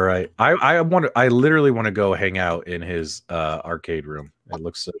 All right. I literally want to go hang out in his arcade room. It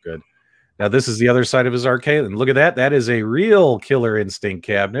looks so good. Now this is the other side of his arcade, and look at that. That is a real Killer Instinct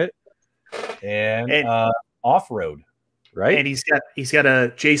cabinet. And off-road, right? And he's got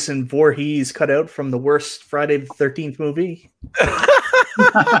a Jason Voorhees cut out from the worst Friday the 13th movie.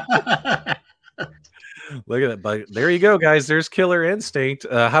 Look at that. But there you go, guys. There's Killer Instinct.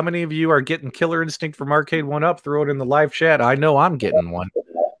 How many of you are getting Killer Instinct from Arcade 1-Up? Throw it in the live chat. I know I'm getting one.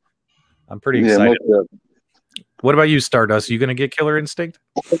 I'm pretty excited. What about you, Stardust? You going to get Killer Instinct?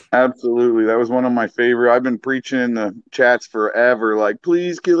 Absolutely. That was one of my favorite. I've been preaching in the chats forever, like,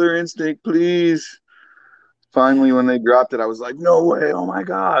 please, Killer Instinct, please. Finally, when they dropped it, I was like, no way. Oh, my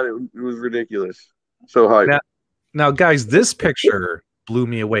God. It was ridiculous. So hyped. Now, guys, this picture blew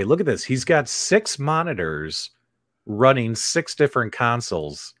me away. Look at this. He's got 6 monitors running 6 different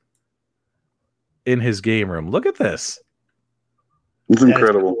consoles in his game room. Look at this. It's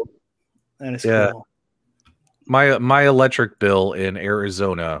incredible. That is cool. My electric bill in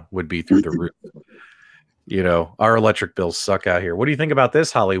Arizona would be through the roof. You know, our electric bills suck out here. What do you think about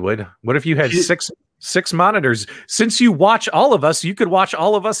this, Hollywood? What if you had six monitors? Since you watch all of us, you could watch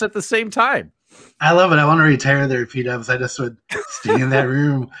all of us at the same time. I love it. I want to retire there, PDubs. I just would stay in that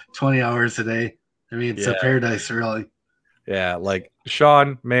room 20 hours a day. I mean, it's a paradise, really. Yeah, like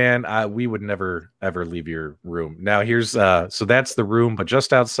Sean, man, we would never ever leave your room. Now here's so that's the room, but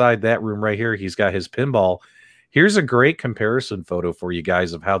just outside that room right here, he's got his pinball. Here's a great comparison photo for you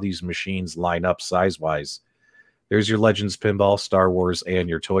guys of how these machines line up size-wise. There's your Legends Pinball, Star Wars, and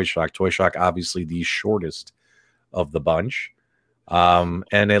your Toy Shock. Toy Shock, obviously the shortest of the bunch.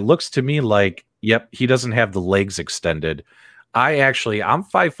 And it looks to me like, yep, he doesn't have the legs extended. I'm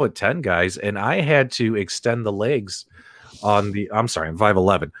 5'10", guys, and I had to extend the legs on the, I'm sorry, I'm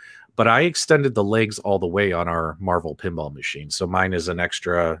 5'11", but I extended the legs all the way on our Marvel pinball machine. So mine is an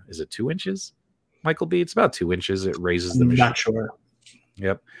extra, is it 2 inches? Michael B, it's about 2 inches. It raises the machine. Not sure.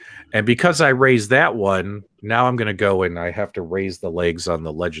 Yep. And because I raised that one, now I'm going to go and I have to raise the legs on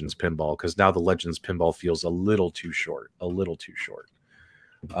the Legends pinball because now the Legends pinball feels a little too short,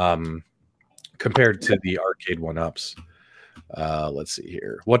 compared to the arcade one-ups. Let's see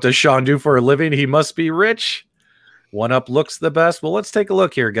here. What does Sean do for a living? He must be rich. One-up looks the best. Well, let's take a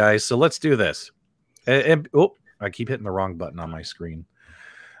look here, guys. So let's do this. Oh, I keep hitting the wrong button on my screen.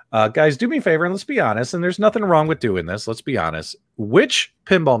 Guys, do me a favor and let's be honest. And there's nothing wrong with doing this. Let's be honest. Which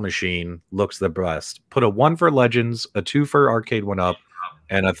pinball machine looks the best? Put a 1 for Legends, a 2 for Arcade 1-Up,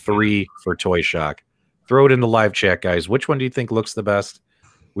 and a 3 for Toy Shock. Throw it in the live chat, guys. Which one do you think looks the best?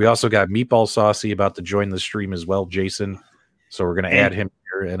 We also got Meatball Saucy about to join the stream as well, Jason. So we're going to add him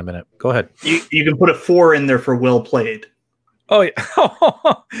here in a minute. Go ahead. You can put a 4 in there for well played. Oh, yeah.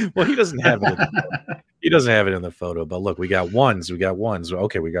 Well, he doesn't have it. He doesn't have it in the photo, but look, we got ones.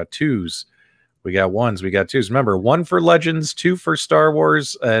 Okay, we got twos. We got ones. We got twos. Remember, 1 for Legends, 2 for Star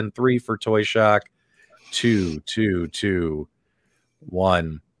Wars, and 3 for Toy Shock. 2, 2, 2,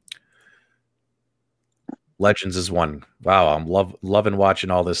 1. Legends is 1. Wow, I'm loving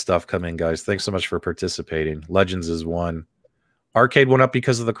watching all this stuff come in, guys. Thanks so much for participating. Legends is 1. Arcade 1-Up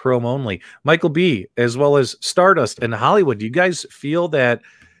because of the chrome only. Michael B, as well as Stardust and Hollywood. Do you guys feel that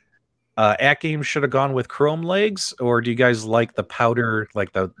AtGames should have gone with chrome legs, or do you guys like the powder,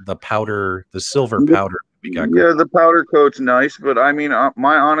 like the powder, the silver powder? Yeah, the powder coat's nice, but I mean,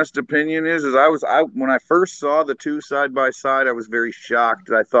 my honest opinion is when I first saw the two side by side, I was very shocked.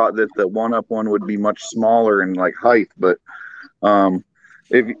 I thought that the 1-Up one would be much smaller in like height, but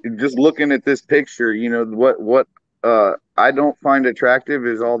if just looking at this picture, you know what I don't find attractive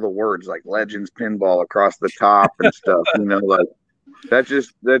is all the words like Legends Pinball across the top and stuff. You know, like that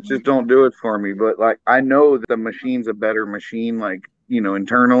just don't do it for me. But like I know that the machine's a better machine, like, you know,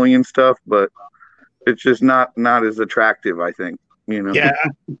 internally and stuff, but it's just not as attractive, I think. You know? Yeah,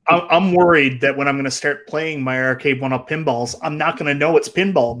 I'm worried that when I'm going to start playing my Arcade 1-Up pinballs, I'm not going to know it's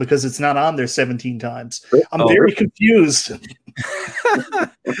pinball because it's not on there 17 times. I'm very confused.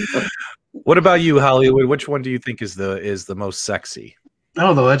 What about you, Hollywood? Which one do you think is the most sexy?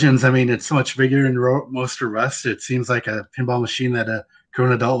 Oh, the Legends. I mean, it's so much bigger and most robust. It seems like a pinball machine that a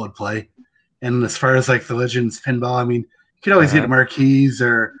grown adult would play. And as far as like the Legends pinball, I mean, you could always get marquees,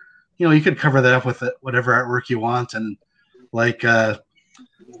 or, you know, you could cover that up with whatever artwork you want. And like you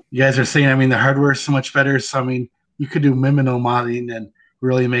guys are saying, I mean, the hardware is so much better. So, I mean, you could do minimal modding and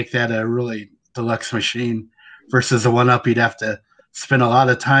really make that a really deluxe machine versus a 1-Up. You'd have to spend a lot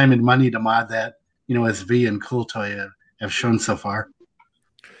of time and money to mod that, you know, as V and Cool Toy have shown so far.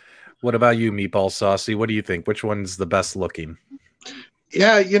 What about you, Meatball Saucy? What do you think? Which one's the best looking?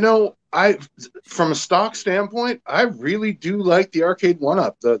 Yeah, you know, from a stock standpoint, I really do like the Arcade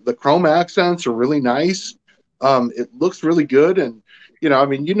 1-Up. The chrome accents are really nice. It looks really good, and you know, I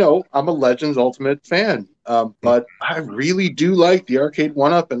mean, you know, I'm a Legends Ultimate fan, but I really do like the Arcade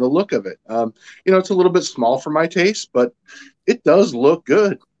 1-Up and the look of it. You know, it's a little bit small for my taste, but it does look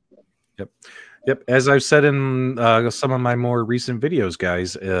good. Yep. As I've said in some of my more recent videos,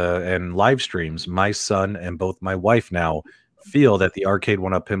 guys, and live streams, my son and both my wife now feel that the Arcade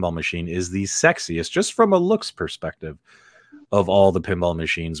 1-Up pinball machine is the sexiest, just from a looks perspective, of all the pinball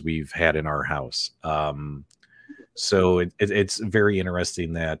machines we've had in our house. So it's very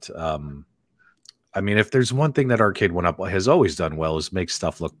interesting that, I mean, if there's one thing that Arcade 1-Up has always done well is make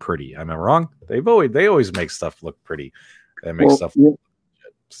stuff look pretty. Am I wrong? They always make stuff look pretty. They make stuff look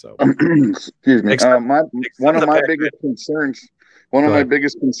legit. So excuse me. One of my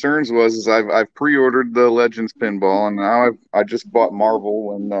biggest concerns was I've pre-ordered the Legends pinball, and now I just bought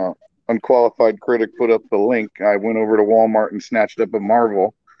Marvel. When Unqualified Critic put up the link, I went over to Walmart and snatched up a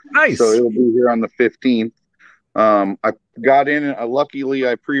Marvel. Nice. So it'll be here on the 15th. I got in, and luckily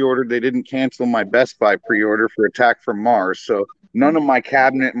I pre-ordered. They didn't cancel my Best Buy pre-order for Attack from Mars, so none of my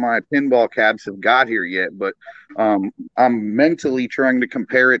pinball cabs have got here yet. But I'm mentally trying to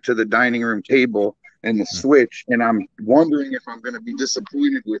compare it to the dining room table and the Switch, and I'm wondering if I'm going to be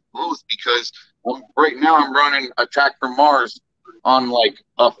disappointed with both because right now I'm running Attack from Mars on like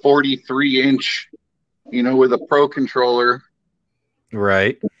a 43-inch, with a Pro controller.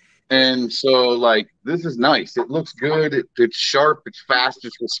 Right. And so, like, this is nice. It looks good. It's sharp. It's fast.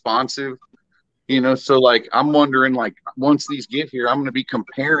 It's responsive. So, like, I'm wondering, like, once these get here, I'm going to be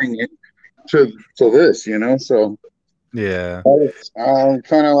comparing it to this, So, yeah, I'm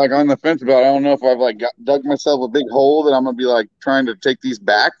kind of like on the fence about it. I don't know if I've like dug myself a big hole that I'm going to be like trying to take these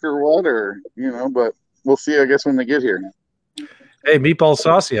back or what, or, but we'll see, I guess, when they get here. Hey, Meatball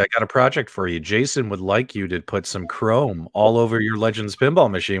Saucy, I got a project for you. Jason would like you to put some chrome all over your Legends pinball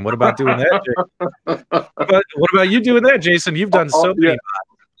machine. What about doing that, Jason? What about you doing that, Jason? You've done so many.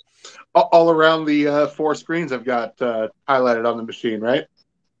 All around the 4 screens I've got highlighted on the machine, right?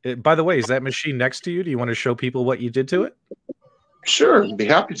 By the way, is that machine next to you? Do you want to show people what you did to it? Sure, I'd be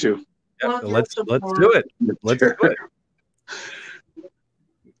happy to. Yeah, let's do it. Let's do it.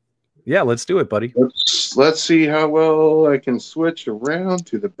 Yeah, let's do it, buddy. Let's see how well I can switch around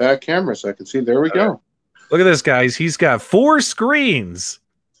to the back camera so I can see. There we go. Look at this, guys. He's got 4 screens.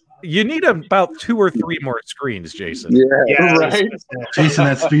 You need about 2 or 3 more screens, Jason. Yeah, right. Jason,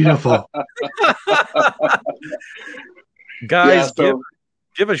 that's beautiful. Guys,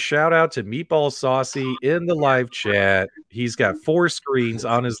 give a shout out to Meatball Saucy in the live chat. He's got 4 screens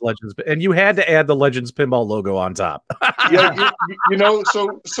on his Legends, and you had to add the Legends Pinball logo on top. Yeah,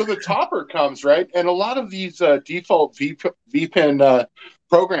 so the topper comes, right, and a lot of these default VPN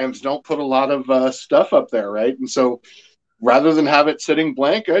programs don't put a lot of stuff up there, right, and so rather than have it sitting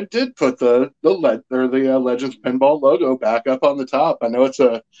blank, I did put the Legends Pinball logo back up on the top. I know it's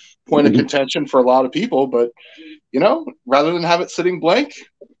a point of contention for a lot of people, but rather than have it sitting blank,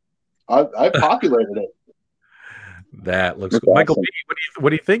 I populated it. That looks good. Michael B, what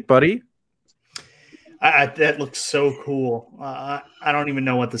do you think, buddy? That looks so cool. I don't even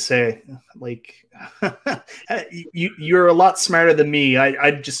know what to say. Like, you're a lot smarter than me.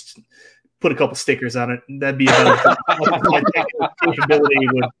 I'd just put a couple stickers on it. That'd be about what my capability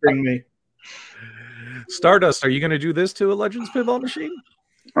would bring me. Stardust, are you going to do this to a Legends pinball machine?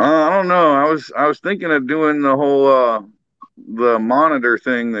 I don't know. I was thinking of doing the whole the monitor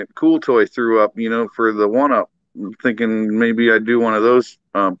thing that Cool Toy threw up, for the 1-Up. I'm thinking maybe I'd do one of those,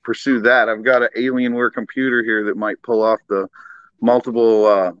 pursue that. I've got an Alienware computer here that might pull off the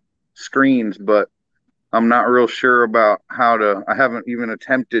multiple screens, but I'm not real sure about how to. I haven't even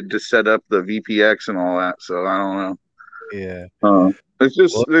attempted to set up the VPX and all that, so I don't know. Yeah. It's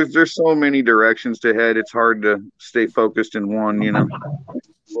just there's so many directions to head. It's hard to stay focused in one,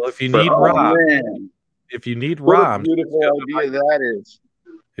 Well, if you need ROMs, beautiful idea that is.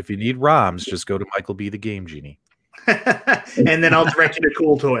 If you need ROMs, just go to Michael B. the Game Genie. And then I'll direct you to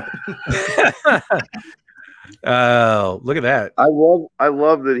Cool Toy. Oh, look at that. I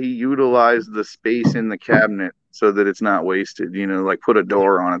love that he utilized the space in the cabinet so that it's not wasted, like put a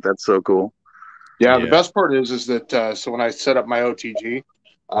door on it. That's so cool. Yeah, the best part is that so when I set up my OTG,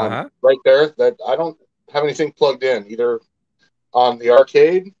 right there, that I don't have anything plugged in, either on the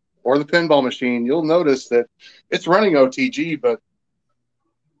arcade or the pinball machine. You'll notice that it's running OTG, but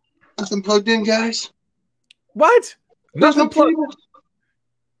nothing plugged in, guys. What? There's no cables.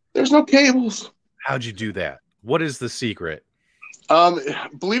 There's no cables. How'd you do that? What is the secret?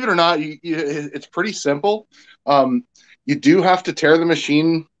 Believe it or not, it's pretty simple. You do have to tear the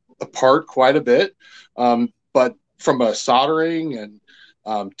machine apart quite a bit, but from a soldering and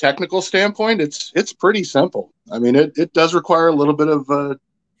technical standpoint, it's pretty simple. I mean, it does require a little bit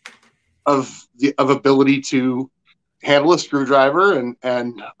of ability to handle a screwdriver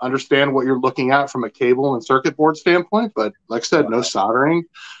and understand what you're looking at from a cable and circuit board standpoint. But like I said, no soldering,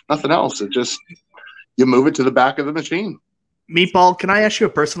 nothing else. It just, you move it to the back of the machine. Meatball, can I ask you a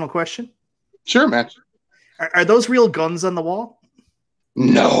personal question? Sure, man. Are those real guns on the wall?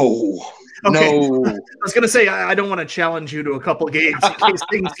 No. Okay. No. I was going to say, I don't want to challenge you to a couple of games in case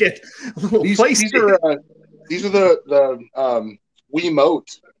things get a little feisty. These are the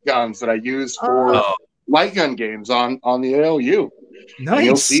Wiimote guns that I use for light gun games on the ALU. Nice. And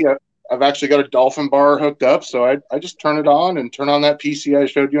you'll see I've actually got a Dolphin bar hooked up, so I just turn it on and turn on that PC I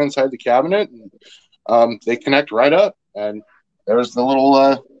showed you inside the cabinet, and they connect right up. And there's the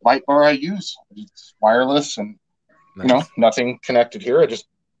little light bar I use. It's wireless and nothing connected here. I just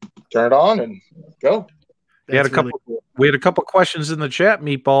turn it on and go. We had a couple questions in the chat,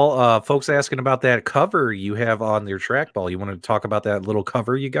 Meatball. Folks asking about that cover you have on your trackball. You want to talk about that little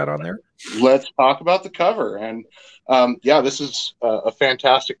cover you got on there? Let's talk about the cover. And this is a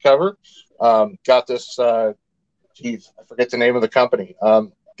fantastic cover. Got this. I forget the name of the company.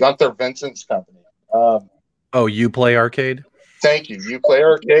 Gunther Vincent's company. Oh, you play arcade? Thank you. You play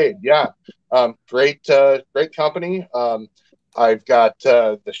arcade. Yeah. Great company. I've got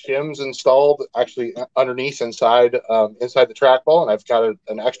the shims installed actually underneath inside the trackball, and I've got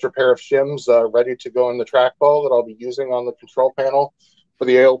an extra pair of shims ready to go in the trackball that I'll be using on the control panel for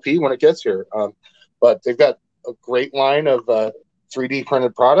the ALP when it gets here. But they've got a great line of 3D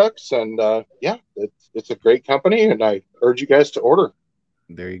printed products, and yeah, it's a great company, and I urge you guys to order.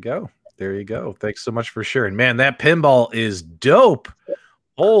 There you go. There you go. Thanks so much for sharing. Man, that pinball is dope.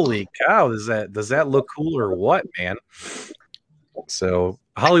 Holy cow. Does that look cool or what, man? So,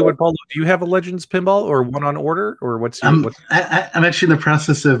 Hollywood Paulo, do you have a Legends pinball or one on order, or what's your? I'm actually in the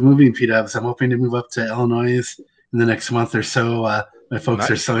process of moving PDubs. I'm hoping to move up to Illinois in the next month or so. My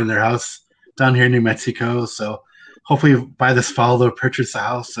folks are selling their house down here in New Mexico, so hopefully by this fall they'll purchase a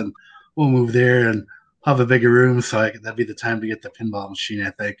house and we'll move there and have a bigger room. So that'd be the time to get the pinball machine,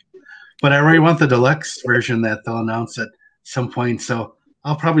 I think. But I already want the deluxe version that they'll announce at some point, so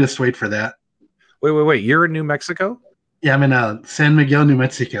I'll probably just wait for that. Wait! You're in New Mexico? Yeah, I'm in San Miguel, New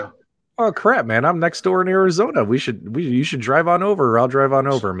Mexico. Oh crap, man! I'm next door in Arizona. You should drive on over, or I'll drive on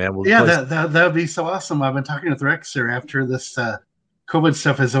over, man. That'd be so awesome. I've been talking with Rexer after this COVID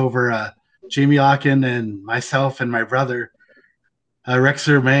stuff is over. Jamie Locken and myself and my brother.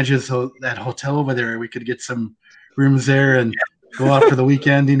 Rexer manages that hotel over there. We could get some rooms there and go out for the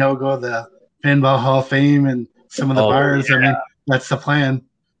weekend. Go to the Pinball Hall of Fame and some of the bars. Yeah. I mean, that's the plan.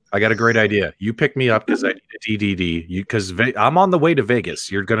 I got a great idea. You pick me up because I need a DDD. Because I'm on the way to Vegas.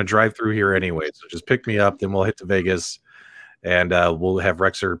 You're going to drive through here anyway, so just pick me up. Then we'll hit to Vegas, and we'll have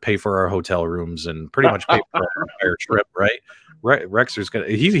Rexer pay for our hotel rooms and pretty much pay for our entire trip. Right? Rexer's gonna.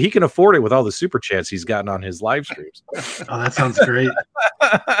 He can afford it with all the super chats he's gotten on his live streams. Oh, that sounds great.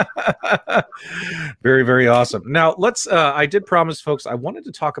 Very, very awesome. Now let's. I did promise folks I wanted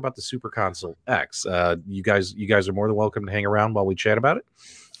to talk about the Super Console X. You guys are more than welcome to hang around while we chat about it.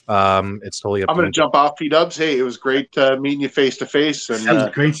 It's totally up. I'm going to jump off PDubs. Hey, it was great meeting you face to face,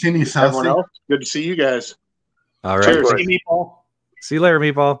 and great seeing you, everyone else. Good to see you guys. All right, cheers. See you, Meatball. See you later,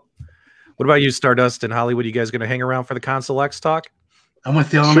 Meatball. What about you, Stardust and Hollywood? You guys going to hang around for the Console X talk? I'm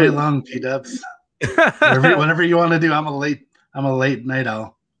with you all night long, PDubs. whatever you want to do. I'm a late night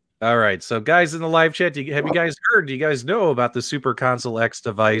owl. All right, so guys in the live chat, have you guys heard? Do you guys know about the Super Console X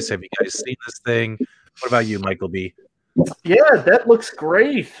device? Have you guys seen this thing? What about you, Michael B? Yeah, that looks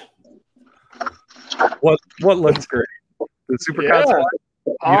great. What looks great? The Super Console?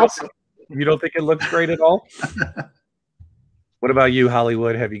 Awesome. You don't think it looks great at all? What about you,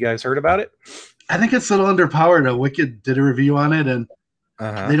 Hollywood? Have you guys heard about it? I think it's a little underpowered. Wicked did a review on it, and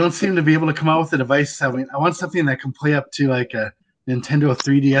they don't seem to be able to come out with a device. I want something that can play up to like a Nintendo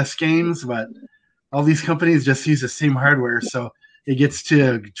 3DS games, but all these companies just use the same hardware, so it gets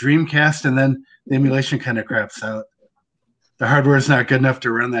to Dreamcast, and then the emulation kind of craps out. The hardware is not good enough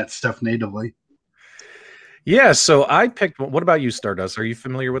to run that stuff natively. Yeah, so I picked. What about you, Stardust? Are you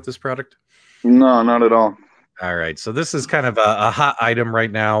familiar with this product? No, not at all. All right, so this is kind of a hot item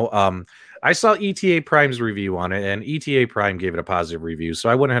right now. I saw ETA Prime's review on it, and ETA Prime gave it a positive review. So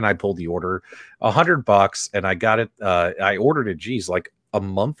I went ahead and I pulled the order, $100, and I got it. I ordered it, like a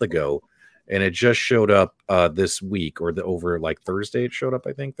month ago, and it just showed up this week, or over like Thursday. It showed up,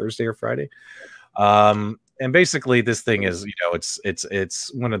 I think, Thursday or Friday. And basically, this thing is,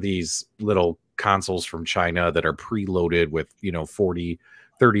 it's one of these little consoles from China that are preloaded with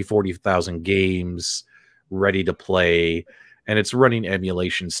 40,000 games ready to play, and it's running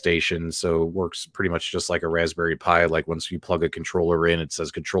emulation station, so it works pretty much just like a Raspberry Pi. Like once you plug a controller in, it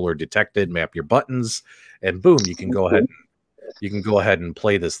says controller detected, map your buttons, and boom, you can go ahead and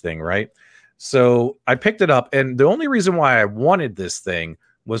play this thing, right? So I picked it up, and the only reason why I wanted this thing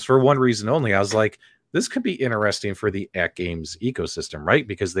was for one reason only. I was like, this could be interesting for the AtGames ecosystem, right?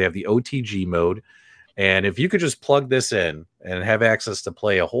 Because they have the OTG mode, and if you could just plug this in and have access to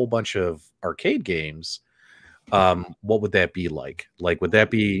play a whole bunch of arcade games, what would that be like? Like, would that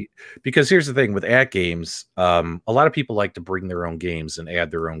be, because here's the thing with AtGames, a lot of people like to bring their own games and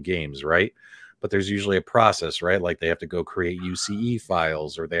add their own games, right? But there's usually a process, right? Like they have to go create UCE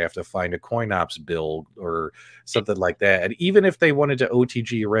files, or they have to find a CoinOps build or something like that. And even if they wanted to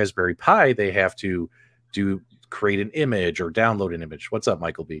OTG a Raspberry Pi, they have to create an image or download an image. What's up,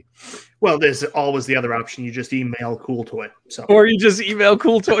 Michael B? Well, there's always the other option. You just email Cool Toy. Or you just email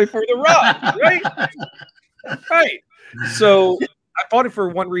Cool Toy for the rod, right? Right. So I bought it for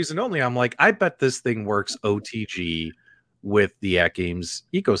one reason only. I'm like, I bet this thing works OTG with the AtGames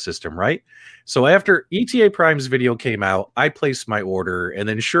ecosystem, right? So after ETA Prime's video came out, I placed my order, and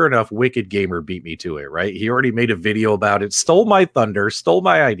then sure enough, Wicked Gamer beat me to it, right? He already made a video about it, stole my thunder, stole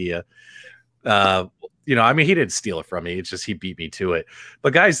my idea. You know, I mean, he didn't steal it from me. It's just he beat me to it.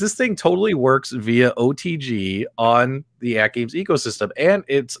 But guys, this thing totally works via OTG on the At Games ecosystem, and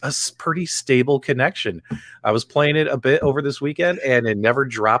it's a pretty stable connection. I was playing it a bit over this weekend, and it never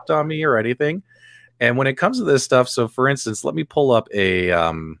dropped on me or anything. And when it comes to this stuff, so for instance, let me pull up a,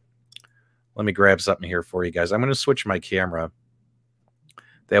 let me grab something here for you guys. I'm going to switch my camera.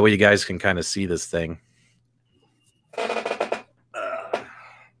 That way you guys can kind of see this thing.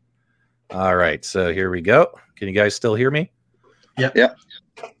 All right, so here we go. Can you guys still hear me? Yep. Yep.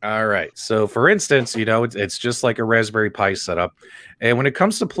 All right. So for instance, you know, it's just like a Raspberry Pi setup. And when it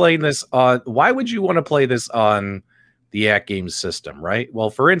comes to playing this on, why would you want to play this on the At Games system, right? Well,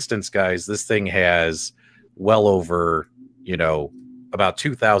 for instance, guys, this thing has well over, you know, about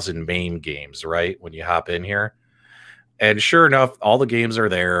 2,000 main games, right? When you hop in here. And sure enough, all the games are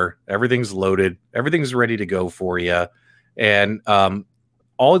there. Everything's loaded. Everything's ready to go for you. And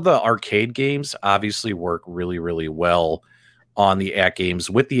all of the arcade games obviously work really, really well on the At Games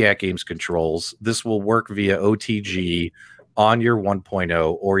with the At Games controls. This will work via OTG on your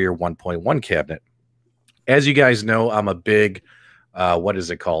 1.0 or your 1.1 cabinet. As you guys know, I'm a big, what is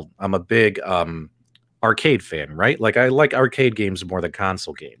it called? I'm a big arcade fan, right? Like I like arcade games more than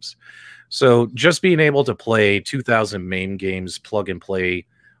console games. So just being able to play 2,000 main games plug and play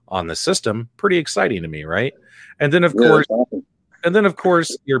on the system, pretty exciting to me, right? And then of course, awesome. And then, of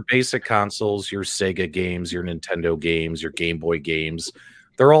course, your basic consoles, your Sega games, your Nintendo games, your Game Boy games,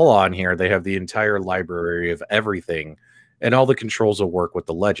 they're all on here. They have the entire library of everything, and all the controls will work with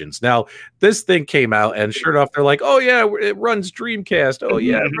the Legends. Now, this thing came out, and sure enough, they're like, oh, yeah, it runs Dreamcast. Oh,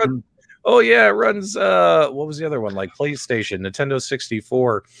 yeah, it runs, what was the other one? Like PlayStation, Nintendo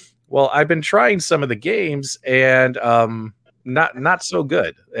 64. Well, I've been trying some of the games, and not so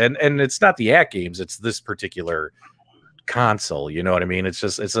good. And it's not the At Games. It's this particular console, you know what I mean?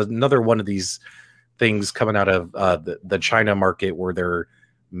 It's another one of these things coming out of the China market where they're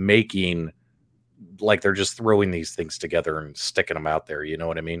making, like, they're just throwing these things together and sticking them out there, you know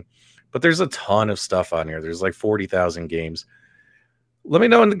what I mean? But there's a ton of stuff on here. There's like 40,000 games. Let me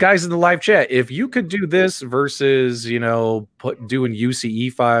know, guys, in the live chat, if you could do this versus, you know, doing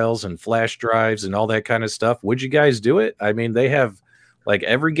UCE files and flash drives and all that kind of stuff, would you guys do it? I mean, they have like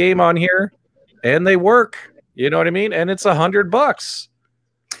every game on here and they work. You know what I mean? And it's $100.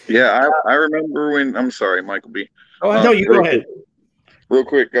 Yeah, I remember when. I'm sorry, Michael B. Oh, no, you go ahead. Real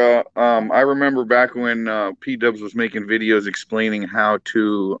quick, I remember back when PDubs was making videos explaining how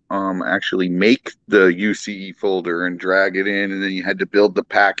to actually make the UCE folder and drag it in, and then you had to build the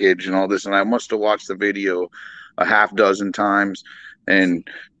package and all this. And I must have watched the video a half dozen times and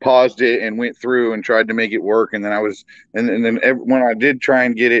paused it and went through and tried to make it work. And then when I did try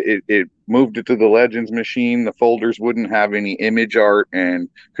and get it, it moved it to the Legends machine. The folders wouldn't have any image art, and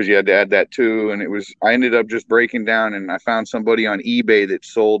because you had to add that too. And I ended up just breaking down, and I found somebody on eBay that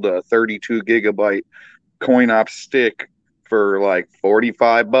sold a 32 gigabyte coin-op stick for like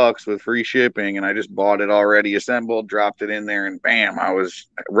 $45 with free shipping. And I just bought it already assembled, dropped it in there, and bam, I was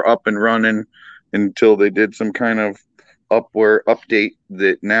up and running until they did some kind of update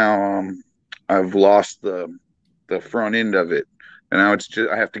that now I've lost the front end of it, and now it's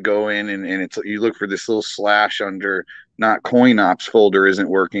just I have to go in and it's you look for this little slash under not coin ops folder isn't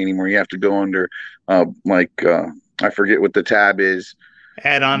working anymore. You have to go under I forget what the tab is,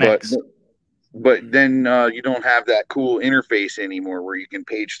 add-on X. But then you don't have that cool interface anymore where you can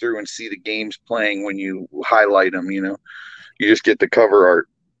page through and see the games playing when you highlight them. You know, you just get the cover art.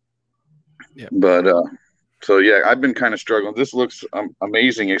 Yeah, but so yeah, I've been kind of struggling. This looks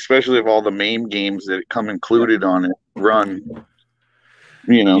amazing, especially if all the main games that come included on it run.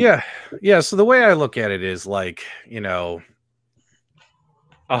 You know, yeah. So the way I look at it is like, you know,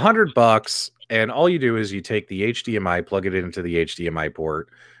 $100, and all you do is you take the HDMI, plug it into the HDMI port.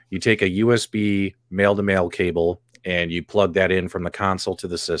 You take a USB male-to-male cable, and you plug that in from the console to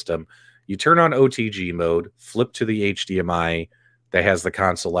the system. You turn on OTG mode, flip to the HDMI that has the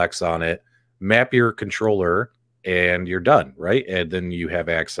console X on it. Map your controller, and you're done, right? And then you have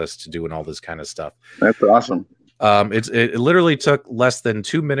access to doing all this kind of stuff. That's awesome. It literally took less than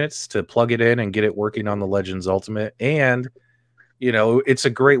 2 minutes to plug it in and get it working on the Legends Ultimate. And, you know, it's a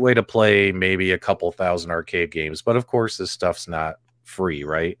great way to play maybe a couple thousand arcade games. But of course, this stuff's not free,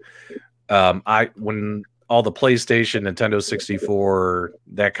 right? When all the PlayStation, Nintendo 64,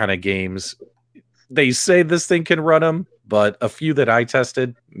 that kind of games, they say this thing can run them, but a few that I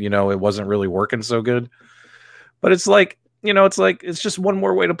tested, you know, it wasn't really working so good. But it's like, you know, it's just one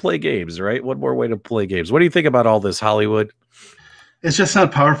more way to play games, right? One more way to play games. What do you think about all this, Hollywood? It's just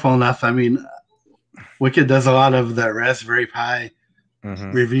not powerful enough. I mean, Wicked does a lot of the Raspberry Pi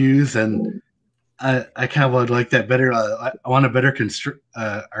reviews, and I kind of would like that better. I want a better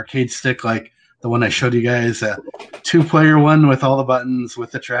arcade stick like the one I showed you guys. A 2-player one with all the buttons,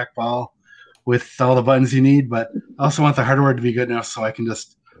 with the trackball, with all the buttons you need. But I also want the hardware to be good enough so I can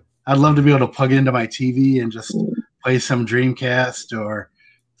just. I'd love to be able to plug it into my TV and just play some Dreamcast or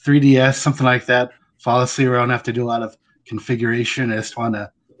 3DS, something like that. Fall asleep where I don't have to do a lot of configuration. I just want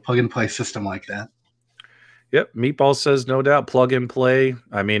a plug and play system like that. Yep, Meatball says no doubt plug and play.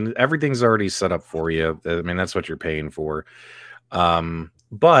 I mean, everything's already set up for you. I mean, that's what you're paying for.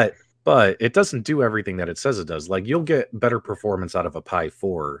 But it doesn't do everything that it says it does. Like, you'll get better performance out of a Pi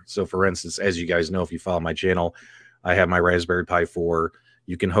 4. So, for instance, as you guys know, if you follow my channel, I have my Raspberry Pi 4.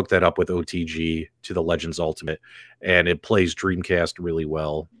 You can hook that up with OTG to the Legends Ultimate, and it plays Dreamcast really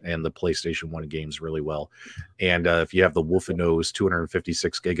well and the PlayStation 1 games really well. And if you have the Wolfenose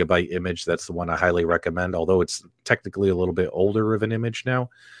 256 gigabyte image, that's the one I highly recommend, although it's technically a little bit older of an image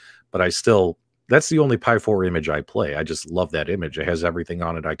now. But that's the only Pi 4 image I play. I just love that image. It has everything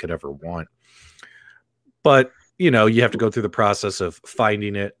on it I could ever want. But you have to go through the process of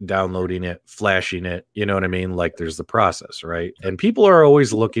finding it, downloading it, flashing it. You know what I mean? Like, there's the process, right? And people are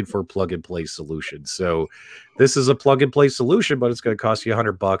always looking for plug and play solutions. So this is a plug and play solution, but it's going to cost you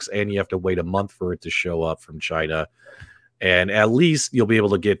 $100, and you have to wait a month for it to show up from China. And at least you'll be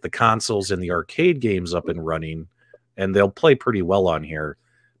able to get the consoles and the arcade games up and running, and they'll play pretty well on here.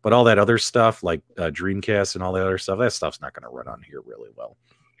 But all that other stuff, like Dreamcast and all that other stuff, that stuff's not going to run on here really well.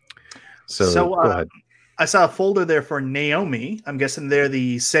 So go ahead. I saw a folder there for Naomi. I'm guessing they're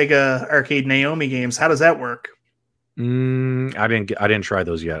the Sega Arcade Naomi games. How does that work? I didn't try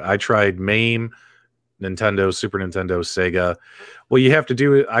those yet. I tried MAME, Nintendo, Super Nintendo, Sega. Well, you have to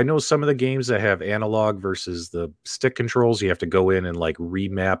do. I know some of the games that have analog versus the stick controls. You have to go in and like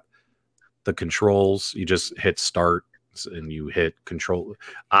remap the controls. You just hit start and you hit control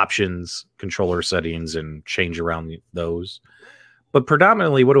options, controller settings, and change around those. But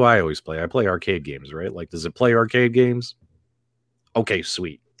predominantly, what do I always play? I play arcade games, right? Like, does it play arcade games? Okay,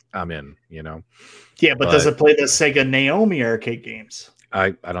 sweet. I'm in, Yeah, but does it play the Sega Naomi arcade games?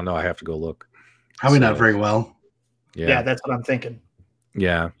 I don't know. I have to go look. Probably not very well. Yeah, that's what I'm thinking.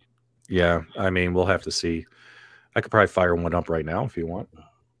 Yeah. I mean, we'll have to see. I could probably fire one up right now if you want.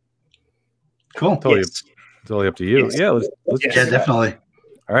 Cool. Totally up to you. Yes. Yeah, let's Yeah, definitely.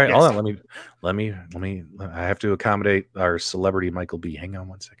 All right, hold on. Let me. I have to accommodate our celebrity Michael B. Hang on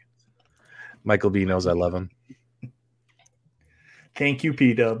one second. Michael B. knows I love him. Thank you,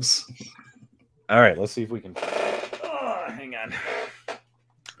 PDubs. All right, let's see if we can. Hang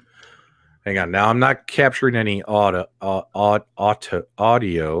on. Now I'm not capturing any audio,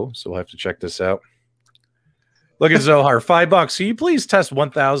 so we'll have to check this out. Look at Zohar, $5. Can you please test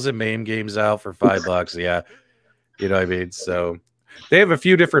 1,000 MAME games out for $5? Yeah, you know what I mean. So. They have a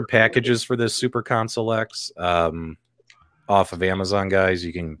few different packages for this Super Console X off of Amazon, guys.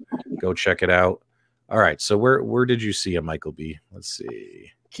 You can go check it out. All right, so where did you see it, Michael B? Let's see.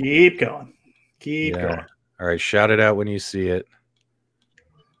 Keep going. Keep going. All right, shout it out when you see it.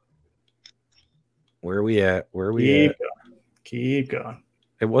 Where are we at? Keep going.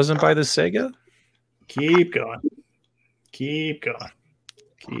 It wasn't by the Sega? Keep going. Keep going.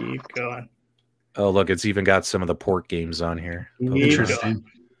 Keep going. Oh, look, it's even got some of the port games on here. Interesting.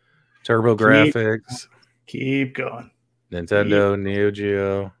 Turbo Graphics. Keep going. Nintendo, Neo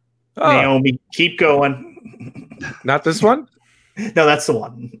Geo. Oh. Naomi, keep going. Not this one? No, that's the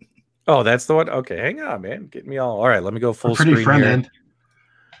one. Oh, that's the one? Okay, hang on, man. Get me all right, let me go full pretty screen front here. end.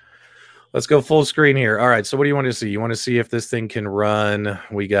 Let's go full screen here. All right, so what do you want to see? You want to see if this thing can run?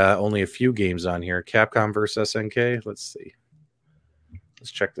 We got only a few games on here. Capcom versus SNK. Let's see.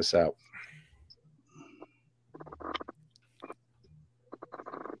 Let's check this out.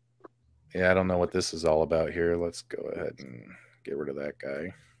 Yeah, I don't know what this is all about here. Let's go ahead and get rid of that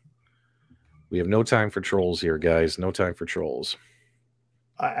guy. We have no time for trolls here, guys. No time for trolls.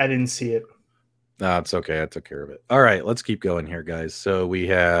 I didn't see it. No, it's okay. I took care of it. All right, let's keep going here, guys. So we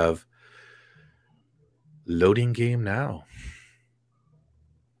have loading game now.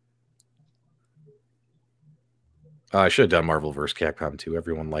 I should have done Marvel vs. Capcom 2.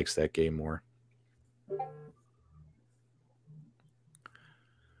 Everyone likes that game more.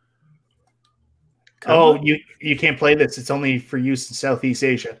 Oh, you can't play this. It's only for use in Southeast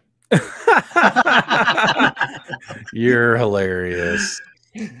Asia. You're hilarious.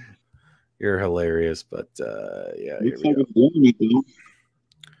 You're hilarious, but yeah.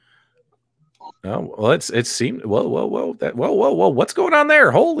 Oh, well, it seemed. Whoa! What's going on there?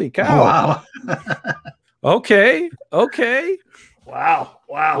 Holy cow! Oh, wow. Okay. Wow.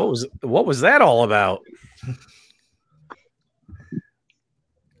 What was that all about?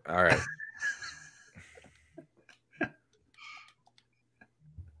 All right.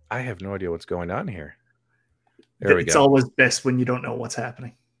 I have no idea what's going on here. There we go. It's always best when you don't know what's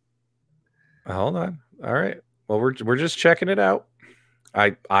happening. Hold on. All right. Well, we're just checking it out.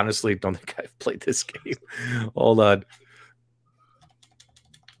 I honestly don't think I've played this game. Hold on.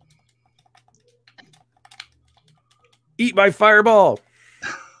 Eat my fireball.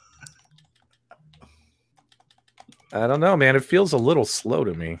 I don't know, man. It feels a little slow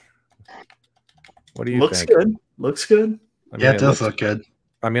to me. What do you think? Good. Looks good. I mean, it does look good.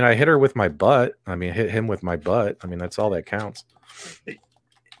 I mean, I hit her with my butt. I mean, hit him with my butt. I mean, that's all that counts.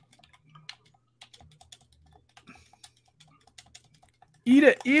 Eat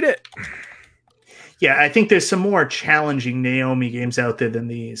it. Eat it. Yeah, I think there's some more challenging Naomi games out there than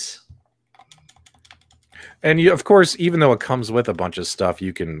these. And you, of course, even though it comes with a bunch of stuff,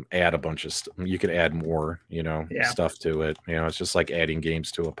 you can add a bunch of you can add more, stuff to it. It's just like adding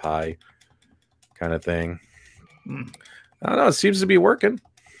games to a pie kind of thing. I don't know. It seems to be working.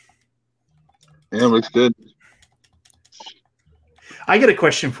 Yeah, looks good. I got a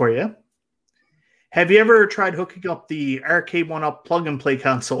question for you. Have you ever tried hooking up the Arcade 1-Up plug-and-play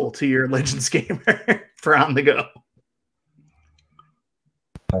console to your Legends gamer for on the go?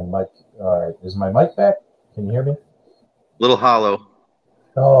 My mic. All right, is my mic back? Can you hear me? Little hollow.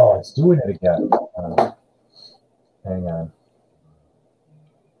 Oh, it's doing it again. Hang on.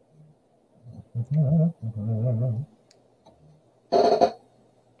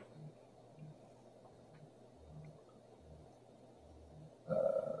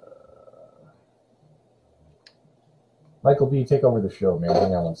 Michael B, take over the show, man.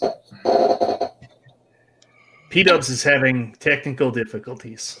 Hang on one second. PDubs is having technical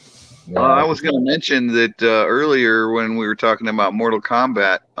difficulties. I was going to mention that earlier when we were talking about Mortal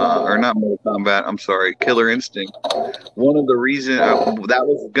Kombat, or not Mortal Kombat, I'm sorry, Killer Instinct. One of the reasons that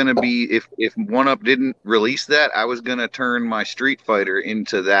was going to be, if 1UP didn't release that, I was going to turn my Street Fighter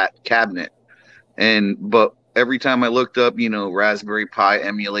into that cabinet. But every time I looked up, Raspberry Pi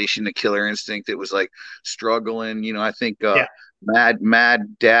emulation to Killer Instinct, it was like struggling. I think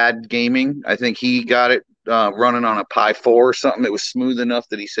Mad Dad Gaming, I think he got it running on a Pi 4 or something. It was smooth enough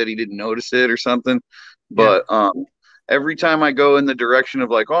that he said he didn't notice it or something. But every time I go in the direction of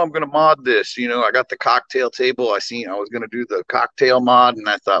like, oh, I'm going to mod this, I got the cocktail table. I was going to do the cocktail mod, and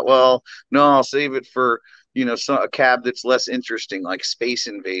I thought, well, no, I'll save it for a cab that's less interesting, like Space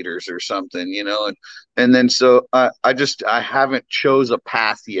Invaders or something, and then so I haven't chose a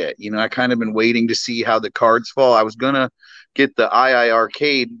path yet. I kind of been waiting to see how the cards fall. I was gonna get the II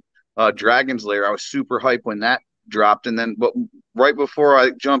Arcade Dragon's Lair. I was super hyped when that dropped, and then but right before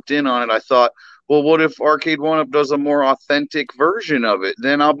I jumped in on it, I thought, well, what if Arcade 1-Up does a more authentic version of it?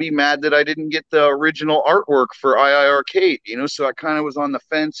 Then I'll be mad that I didn't get the original artwork for II Arcade, So I kind of was on the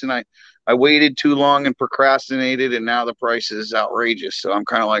fence, and I waited too long and procrastinated, and now the price is outrageous. So I'm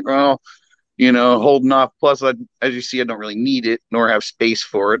kind of like, well, holding off. Plus, as you see, I don't really need it nor have space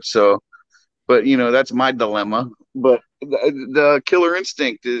for it. So, but that's my dilemma. But the Killer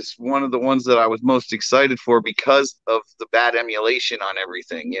Instinct is one of the ones that I was most excited for because of the bad emulation on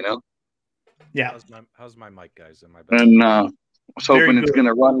everything, Yeah. How's my mic, guys? Am I better? And I was hoping it's going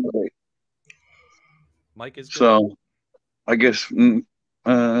to run great. Mic is good. So, I guess.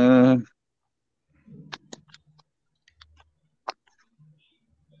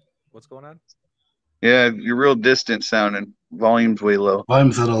 What's going on? Yeah, you're real distant sounding. Volume's way low.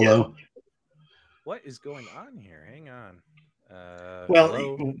 Volume's a little low. What is going on here? Hang on.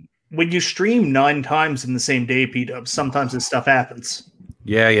 Well, when you stream 9 times in the same day, PDubs, sometimes this stuff happens.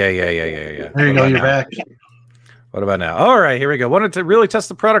 Yeah. There you go. You're back. What about now? All right, here we go. Wanted to really test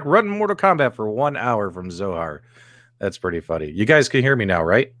the product, run Mortal Kombat for 1 hour from Zohar. That's pretty funny. You guys can hear me now,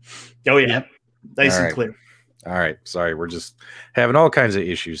 right? Oh, yeah. Nice and clear. All right. Sorry, we're just having all kinds of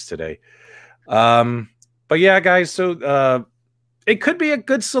issues today. But yeah, guys, so it could be a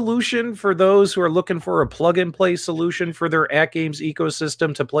good solution for those who are looking for a plug-and-play solution for their at-games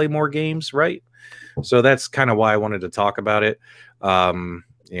ecosystem to play more games, right? So that's kind of why I wanted to talk about it.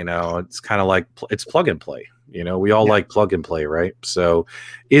 It's kind of like it's plug-and-play. We all like plug-and-play, right? So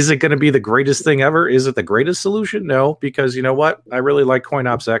is it going to be the greatest thing ever? Is it the greatest solution? No, because you know what? I really like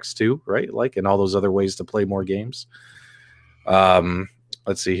CoinOps X too, right? Like, and all those other ways to play more games.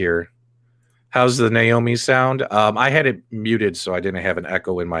 Let's see here. How's the Naomi sound? I had it muted, so I didn't have an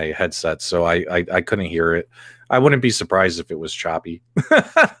echo in my headset, so I couldn't hear it. I wouldn't be surprised if it was choppy.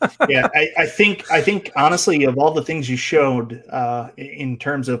 Yeah, I think honestly, of all the things you showed in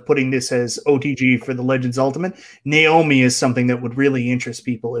terms of putting this as OTG for the Legends Ultimate, Naomi is something that would really interest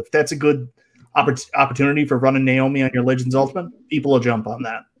people. If that's a good opportunity for running Naomi on your Legends Ultimate, people will jump on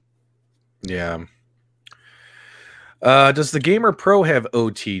that. Yeah. Does the Gamer Pro have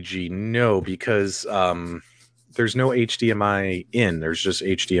OTG? No, because there's no HDMI in. There's just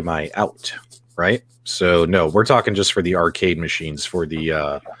HDMI out, right? So no, we're talking just for the arcade machines, for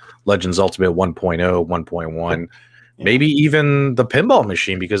the Legends Ultimate 1.0, 1.1, maybe even the pinball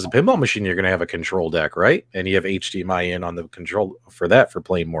machine, because the pinball machine, you're going to have a control deck, right? And you have HDMI in on the control for that for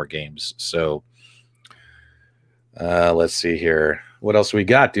playing more games. So let's see here. What else we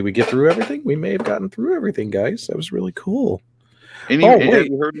got? Did we get through everything? We may have gotten through everything, guys. That was really cool. Have you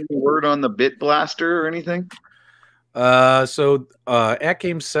heard any word on the Bit Blaster or anything? So At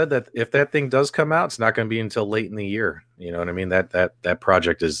Games said that if that thing does come out, it's not going to be until late in the year. You know what I mean? That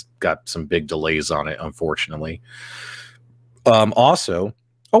project has got some big delays on it, unfortunately. Also,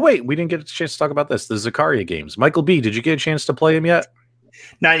 oh wait, we didn't get a chance to talk about this. The Zakaria games. Michael B, did you get a chance to play them yet?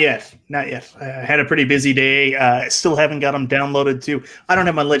 Not yet. I had a pretty busy day. Still haven't got them downloaded too. I don't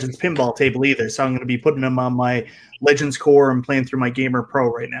have my Legends pinball table either, so I'm going to be putting them on my Legends Core and playing through my Gamer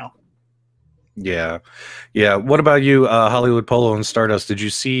Pro right now. Yeah. What about you, Hollywood Polo and Stardust? Did you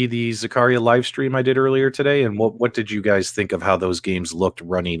see the Zakaria live stream I did earlier today? And what did you guys think of how those games looked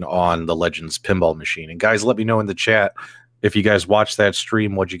running on the Legends pinball machine? And guys, let me know in the chat if you guys watched that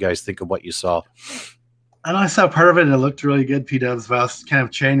stream. What you guys think of what you saw? I know I saw part of it and it looked really good, PDubs, but I was kind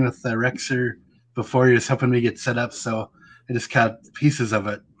of chatting with Rexer before he was helping me get set up, so I just caught pieces of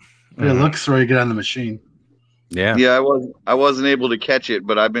it. But it looks really good on the machine. Yeah. I wasn't able to catch it,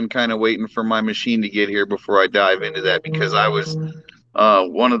 but I've been kind of waiting for my machine to get here before I dive into that, because I was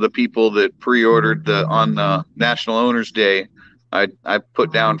one of the people that pre-ordered on National Owners Day. I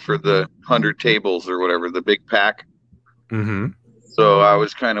put down for the 100 tables or whatever, the big pack. Mm-hmm. So I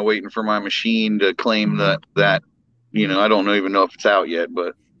was kind of waiting for my machine to claim that I don't even know if it's out yet,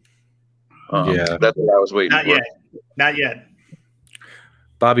 but that's what I was waiting for. Not yet.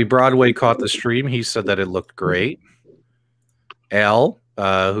 Bobby Broadway caught the stream. He said that it looked great. Al,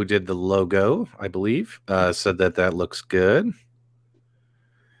 who did the logo, I believe, said that looks good.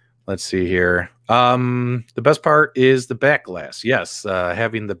 Let's see here. The best part is the back glass. Yes,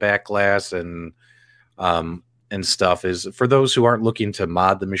 having the back glass and stuff is for those who aren't looking to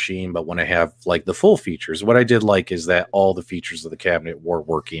mod the machine but want to have like the full features. What I did like is that all the features of the cabinet were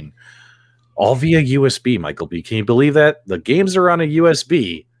working all via USB, Michael B. Can you believe that? The games are on a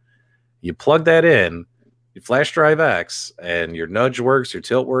USB. You plug that in, your flash drive X, and your nudge works, your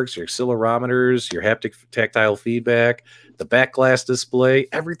tilt works, your accelerometers, your haptic tactile feedback, the back glass display,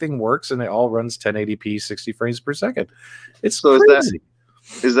 everything works, and it all runs 1080p, 60 frames per second. It's so crazy.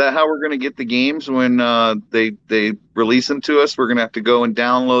 Is that how we're going to get the games when they release them to us? We're going to have to go and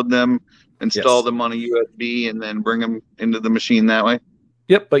download them, install them on a USB, and then bring them into the machine that way?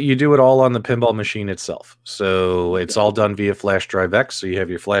 Yep, but you do it all on the pinball machine itself. So it's all done via flash drive X. So you have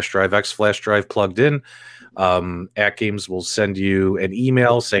your flash drive X flash drive plugged in. At Games will send you an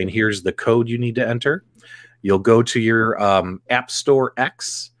email saying, here's the code you need to enter. You'll go to your App Store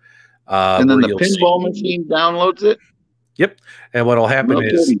X. And then the pinball machine downloads it? Yep. And what'll happen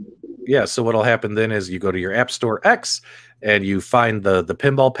is, so what'll happen then is you go to your App Store X and you find the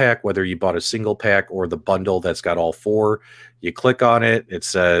pinball pack, whether you bought a single pack or the bundle that's got all four. You click on it. It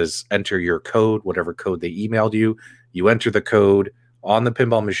says enter your code, whatever code they emailed you. You enter the code on the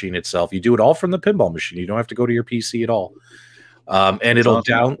pinball machine itself. You do it all from the pinball machine. You don't have to go to your PC at all. And it'll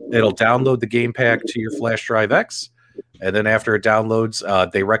download the game pack to your flash drive X. And then after it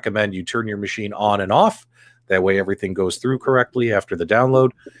downloads, they recommend you turn your machine on and off. That way everything goes through correctly after the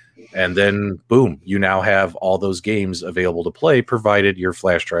download. And then, boom, you now have all those games available to play, provided your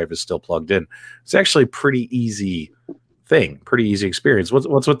flash drive is still plugged in. It's actually a pretty easy thing, pretty easy experience.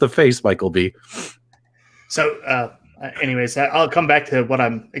 What's with the face, Michael B? So, anyways, I'll come back to what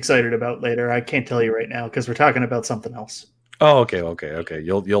I'm excited about later. I can't tell you right now because we're talking about something else. Oh, okay.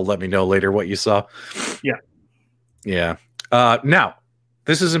 You'll let me know later what you saw. Yeah. Now,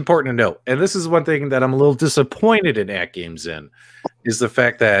 this is important to note, and this is one thing that I'm a little disappointed in At Games in, is the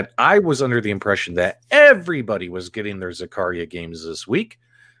fact that I was under the impression that everybody was getting their Zakaria games this week.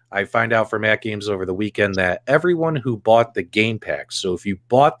 I find out from At Games over the weekend that everyone who bought the game packs, so if you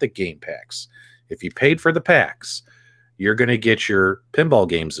bought the game packs, if you paid for the packs, you're going to get your pinball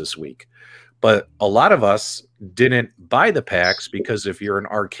games this week. But a lot of us didn't buy the packs because if you're an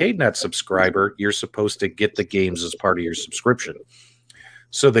ArcadeNet subscriber, you're supposed to get the games as part of your subscription.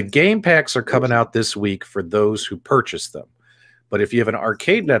 So the game packs are coming out this week for those who purchase them. But if you have an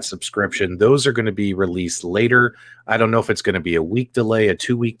ArcadeNet subscription, those are going to be released later. I don't know if it's going to be a week delay, a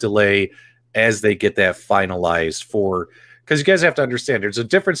 2-week delay, as they get that finalized for, because you guys have to understand, there's a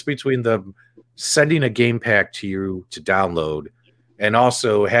difference between them sending a game pack to you to download and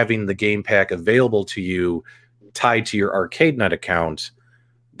also having the game pack available to you tied to your ArcadeNet account.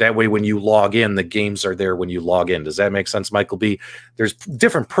 That way, when you log in, the games are there when you log in. Does that make sense, Michael B? There's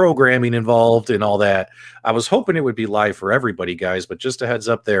different programming involved and all that. I was hoping it would be live for everybody, guys, but just a heads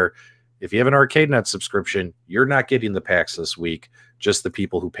up there, if you have an ArcadeNet subscription, you're not getting the packs this week, just the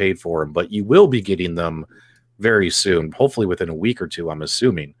people who paid for them, but you will be getting them very soon, hopefully within a week or two, I'm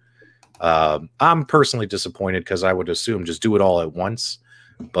assuming. I'm personally disappointed because I would assume just do it all at once,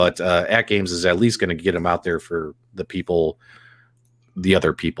 but At Games is at least going to get them out there for the people, the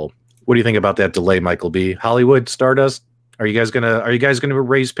other people. What do you think about that delay, Michael B? Hollywood, Stardust, are you guys gonna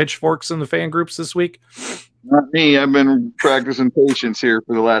raise pitchforks in the fan groups this week? Not me. I've been practicing patience here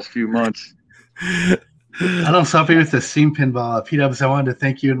for the last few months. I don't stop you with the Steam Pinball. PDubs, I wanted to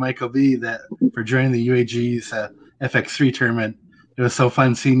thank you and Michael B for joining the UAG's FX3 tournament. It was so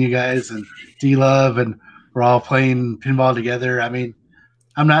fun seeing you guys and D-Love, and we're all playing pinball together. I mean,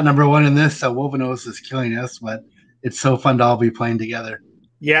 I'm not number one in this, so Wovenos is killing us, but it's so fun to all be playing together.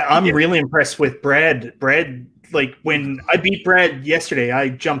 Yeah, I'm really impressed with Brad. Brad, like when I beat Brad yesterday, I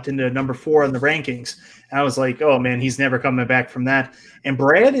jumped into number 4 on the rankings. And I was like, oh man, he's never coming back from that. And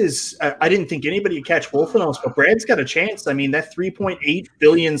Brad is, I didn't think anybody would catch Wolfenos, but Brad's got a chance. I mean, that 3.8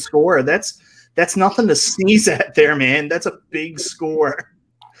 billion score, that's nothing to sneeze at there, man. That's a big score.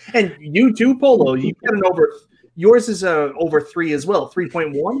 And you too, Polo, you've got an over, yours is over 3 as well,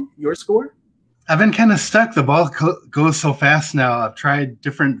 3.1, your score? I've been kind of stuck. The ball goes so fast now. I've tried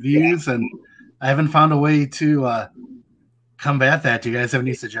different views, and I haven't found a way to combat that. Do you guys have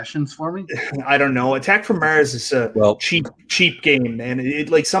any suggestions for me? I don't know. Attack from Mars is a cheap game, and it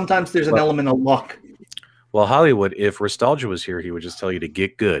like sometimes there's an element of luck. Well, Hollywood, if Nostalgia was here, he would just tell you to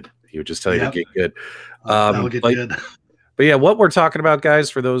get good. He would just tell you to get good. That would get good. But yeah, what we're talking about, guys,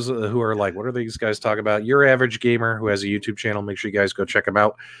 for those who are like, what are these guys talking about? Your Average Gamer, who has a YouTube channel, make sure you guys go check him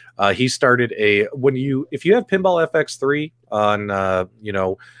out. He started if you have Pinball FX3 on,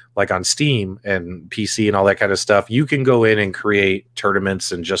 like on Steam and PC and all that kind of stuff, you can go in and create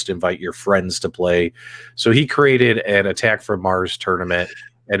tournaments and just invite your friends to play. So he created an Attack from Mars tournament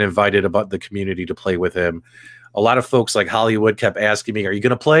and invited the community to play with him. A lot of folks like Hollywood kept asking me, are you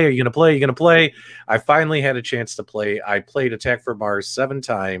going to play? Are you going to play? Are you going to play? I finally had a chance to play. I played Attack from Mars 7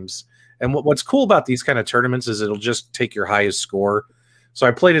 times. And what's cool about these kind of tournaments is it'll just take your highest score. So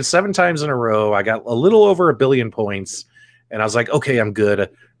I played it 7 times in a row. I got a little over 1 billion points. And I was like, okay, I'm good.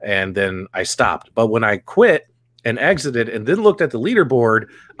 And then I stopped. But when I quit and exited and then looked at the leaderboard,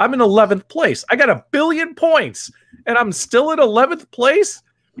 I'm in 11th place. I got 1 billion points. And I'm still in 11th place?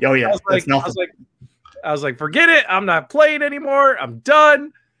 Oh, yeah. I was like, forget it. I'm not playing anymore. I'm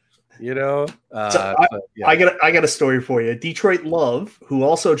done. You know. I got a story for you. Detroit Love, who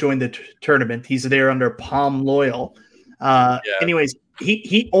also joined the tournament, he's there under Palm Loyal. Anyways,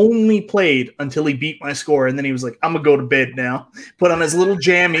 he only played until he beat my score, and then he was like, "I'm gonna go to bed now." Put on his little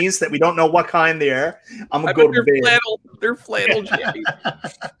jammies that we don't know what kind they are. I'm gonna go to bed. They're flannel jammies.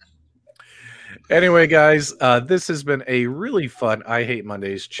 Anyway, guys, this has been a really fun I Hate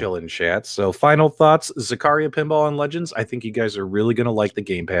Mondays chill-in chat. So final thoughts, Zakaria Pinball and Legends. I think you guys are really going to like the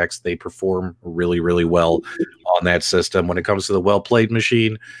game packs. They perform really, really well on that system. When it comes to the well-played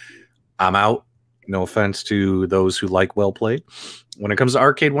machine, I'm out. No offense to those who like well-played. When it comes to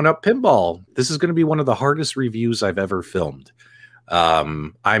Arcade 1-Up Pinball, this is going to be one of the hardest reviews I've ever filmed.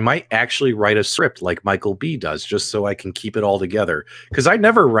 I might actually write a script like Michael B does, just so I can keep it all together, because I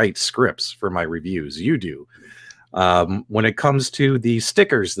never write scripts for my reviews. You do. When it comes to the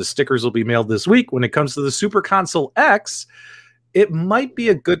stickers will be mailed this week. When it comes to the Super Console X, it might be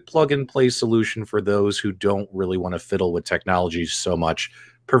a good plug-and-play solution for those who don't really want to fiddle with technology so much,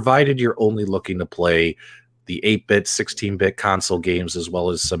 provided you're only looking to play the 8-bit, 16-bit console games, as well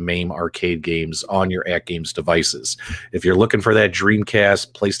as some MAME arcade games on your At Games devices. If you're looking for that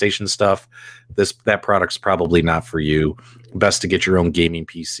Dreamcast, PlayStation stuff, that product's probably not for you. Best to get your own gaming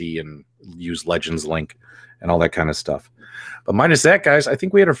PC and use Legends Link and all that kind of stuff. But minus that, guys, I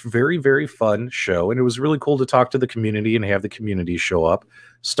think we had a very, very fun show, and it was really cool to talk to the community and have the community show up.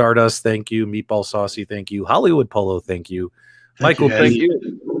 Stardust, thank you. Meatball Saucy, thank you. Hollywood Polo, thank you. Michael, thank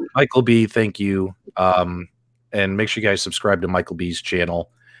you. Michael B, thank you. And make sure you guys subscribe to Michael B's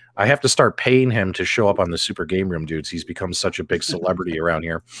channel. I have to start paying him to show up on the Super Game Room, dudes. He's become such a big celebrity around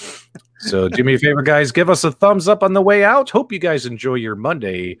here. So do me a favor, guys. Give us a thumbs up on the way out. Hope you guys enjoy your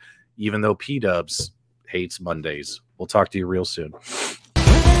Monday, even though PDubs hates Mondays. We'll talk to you real soon.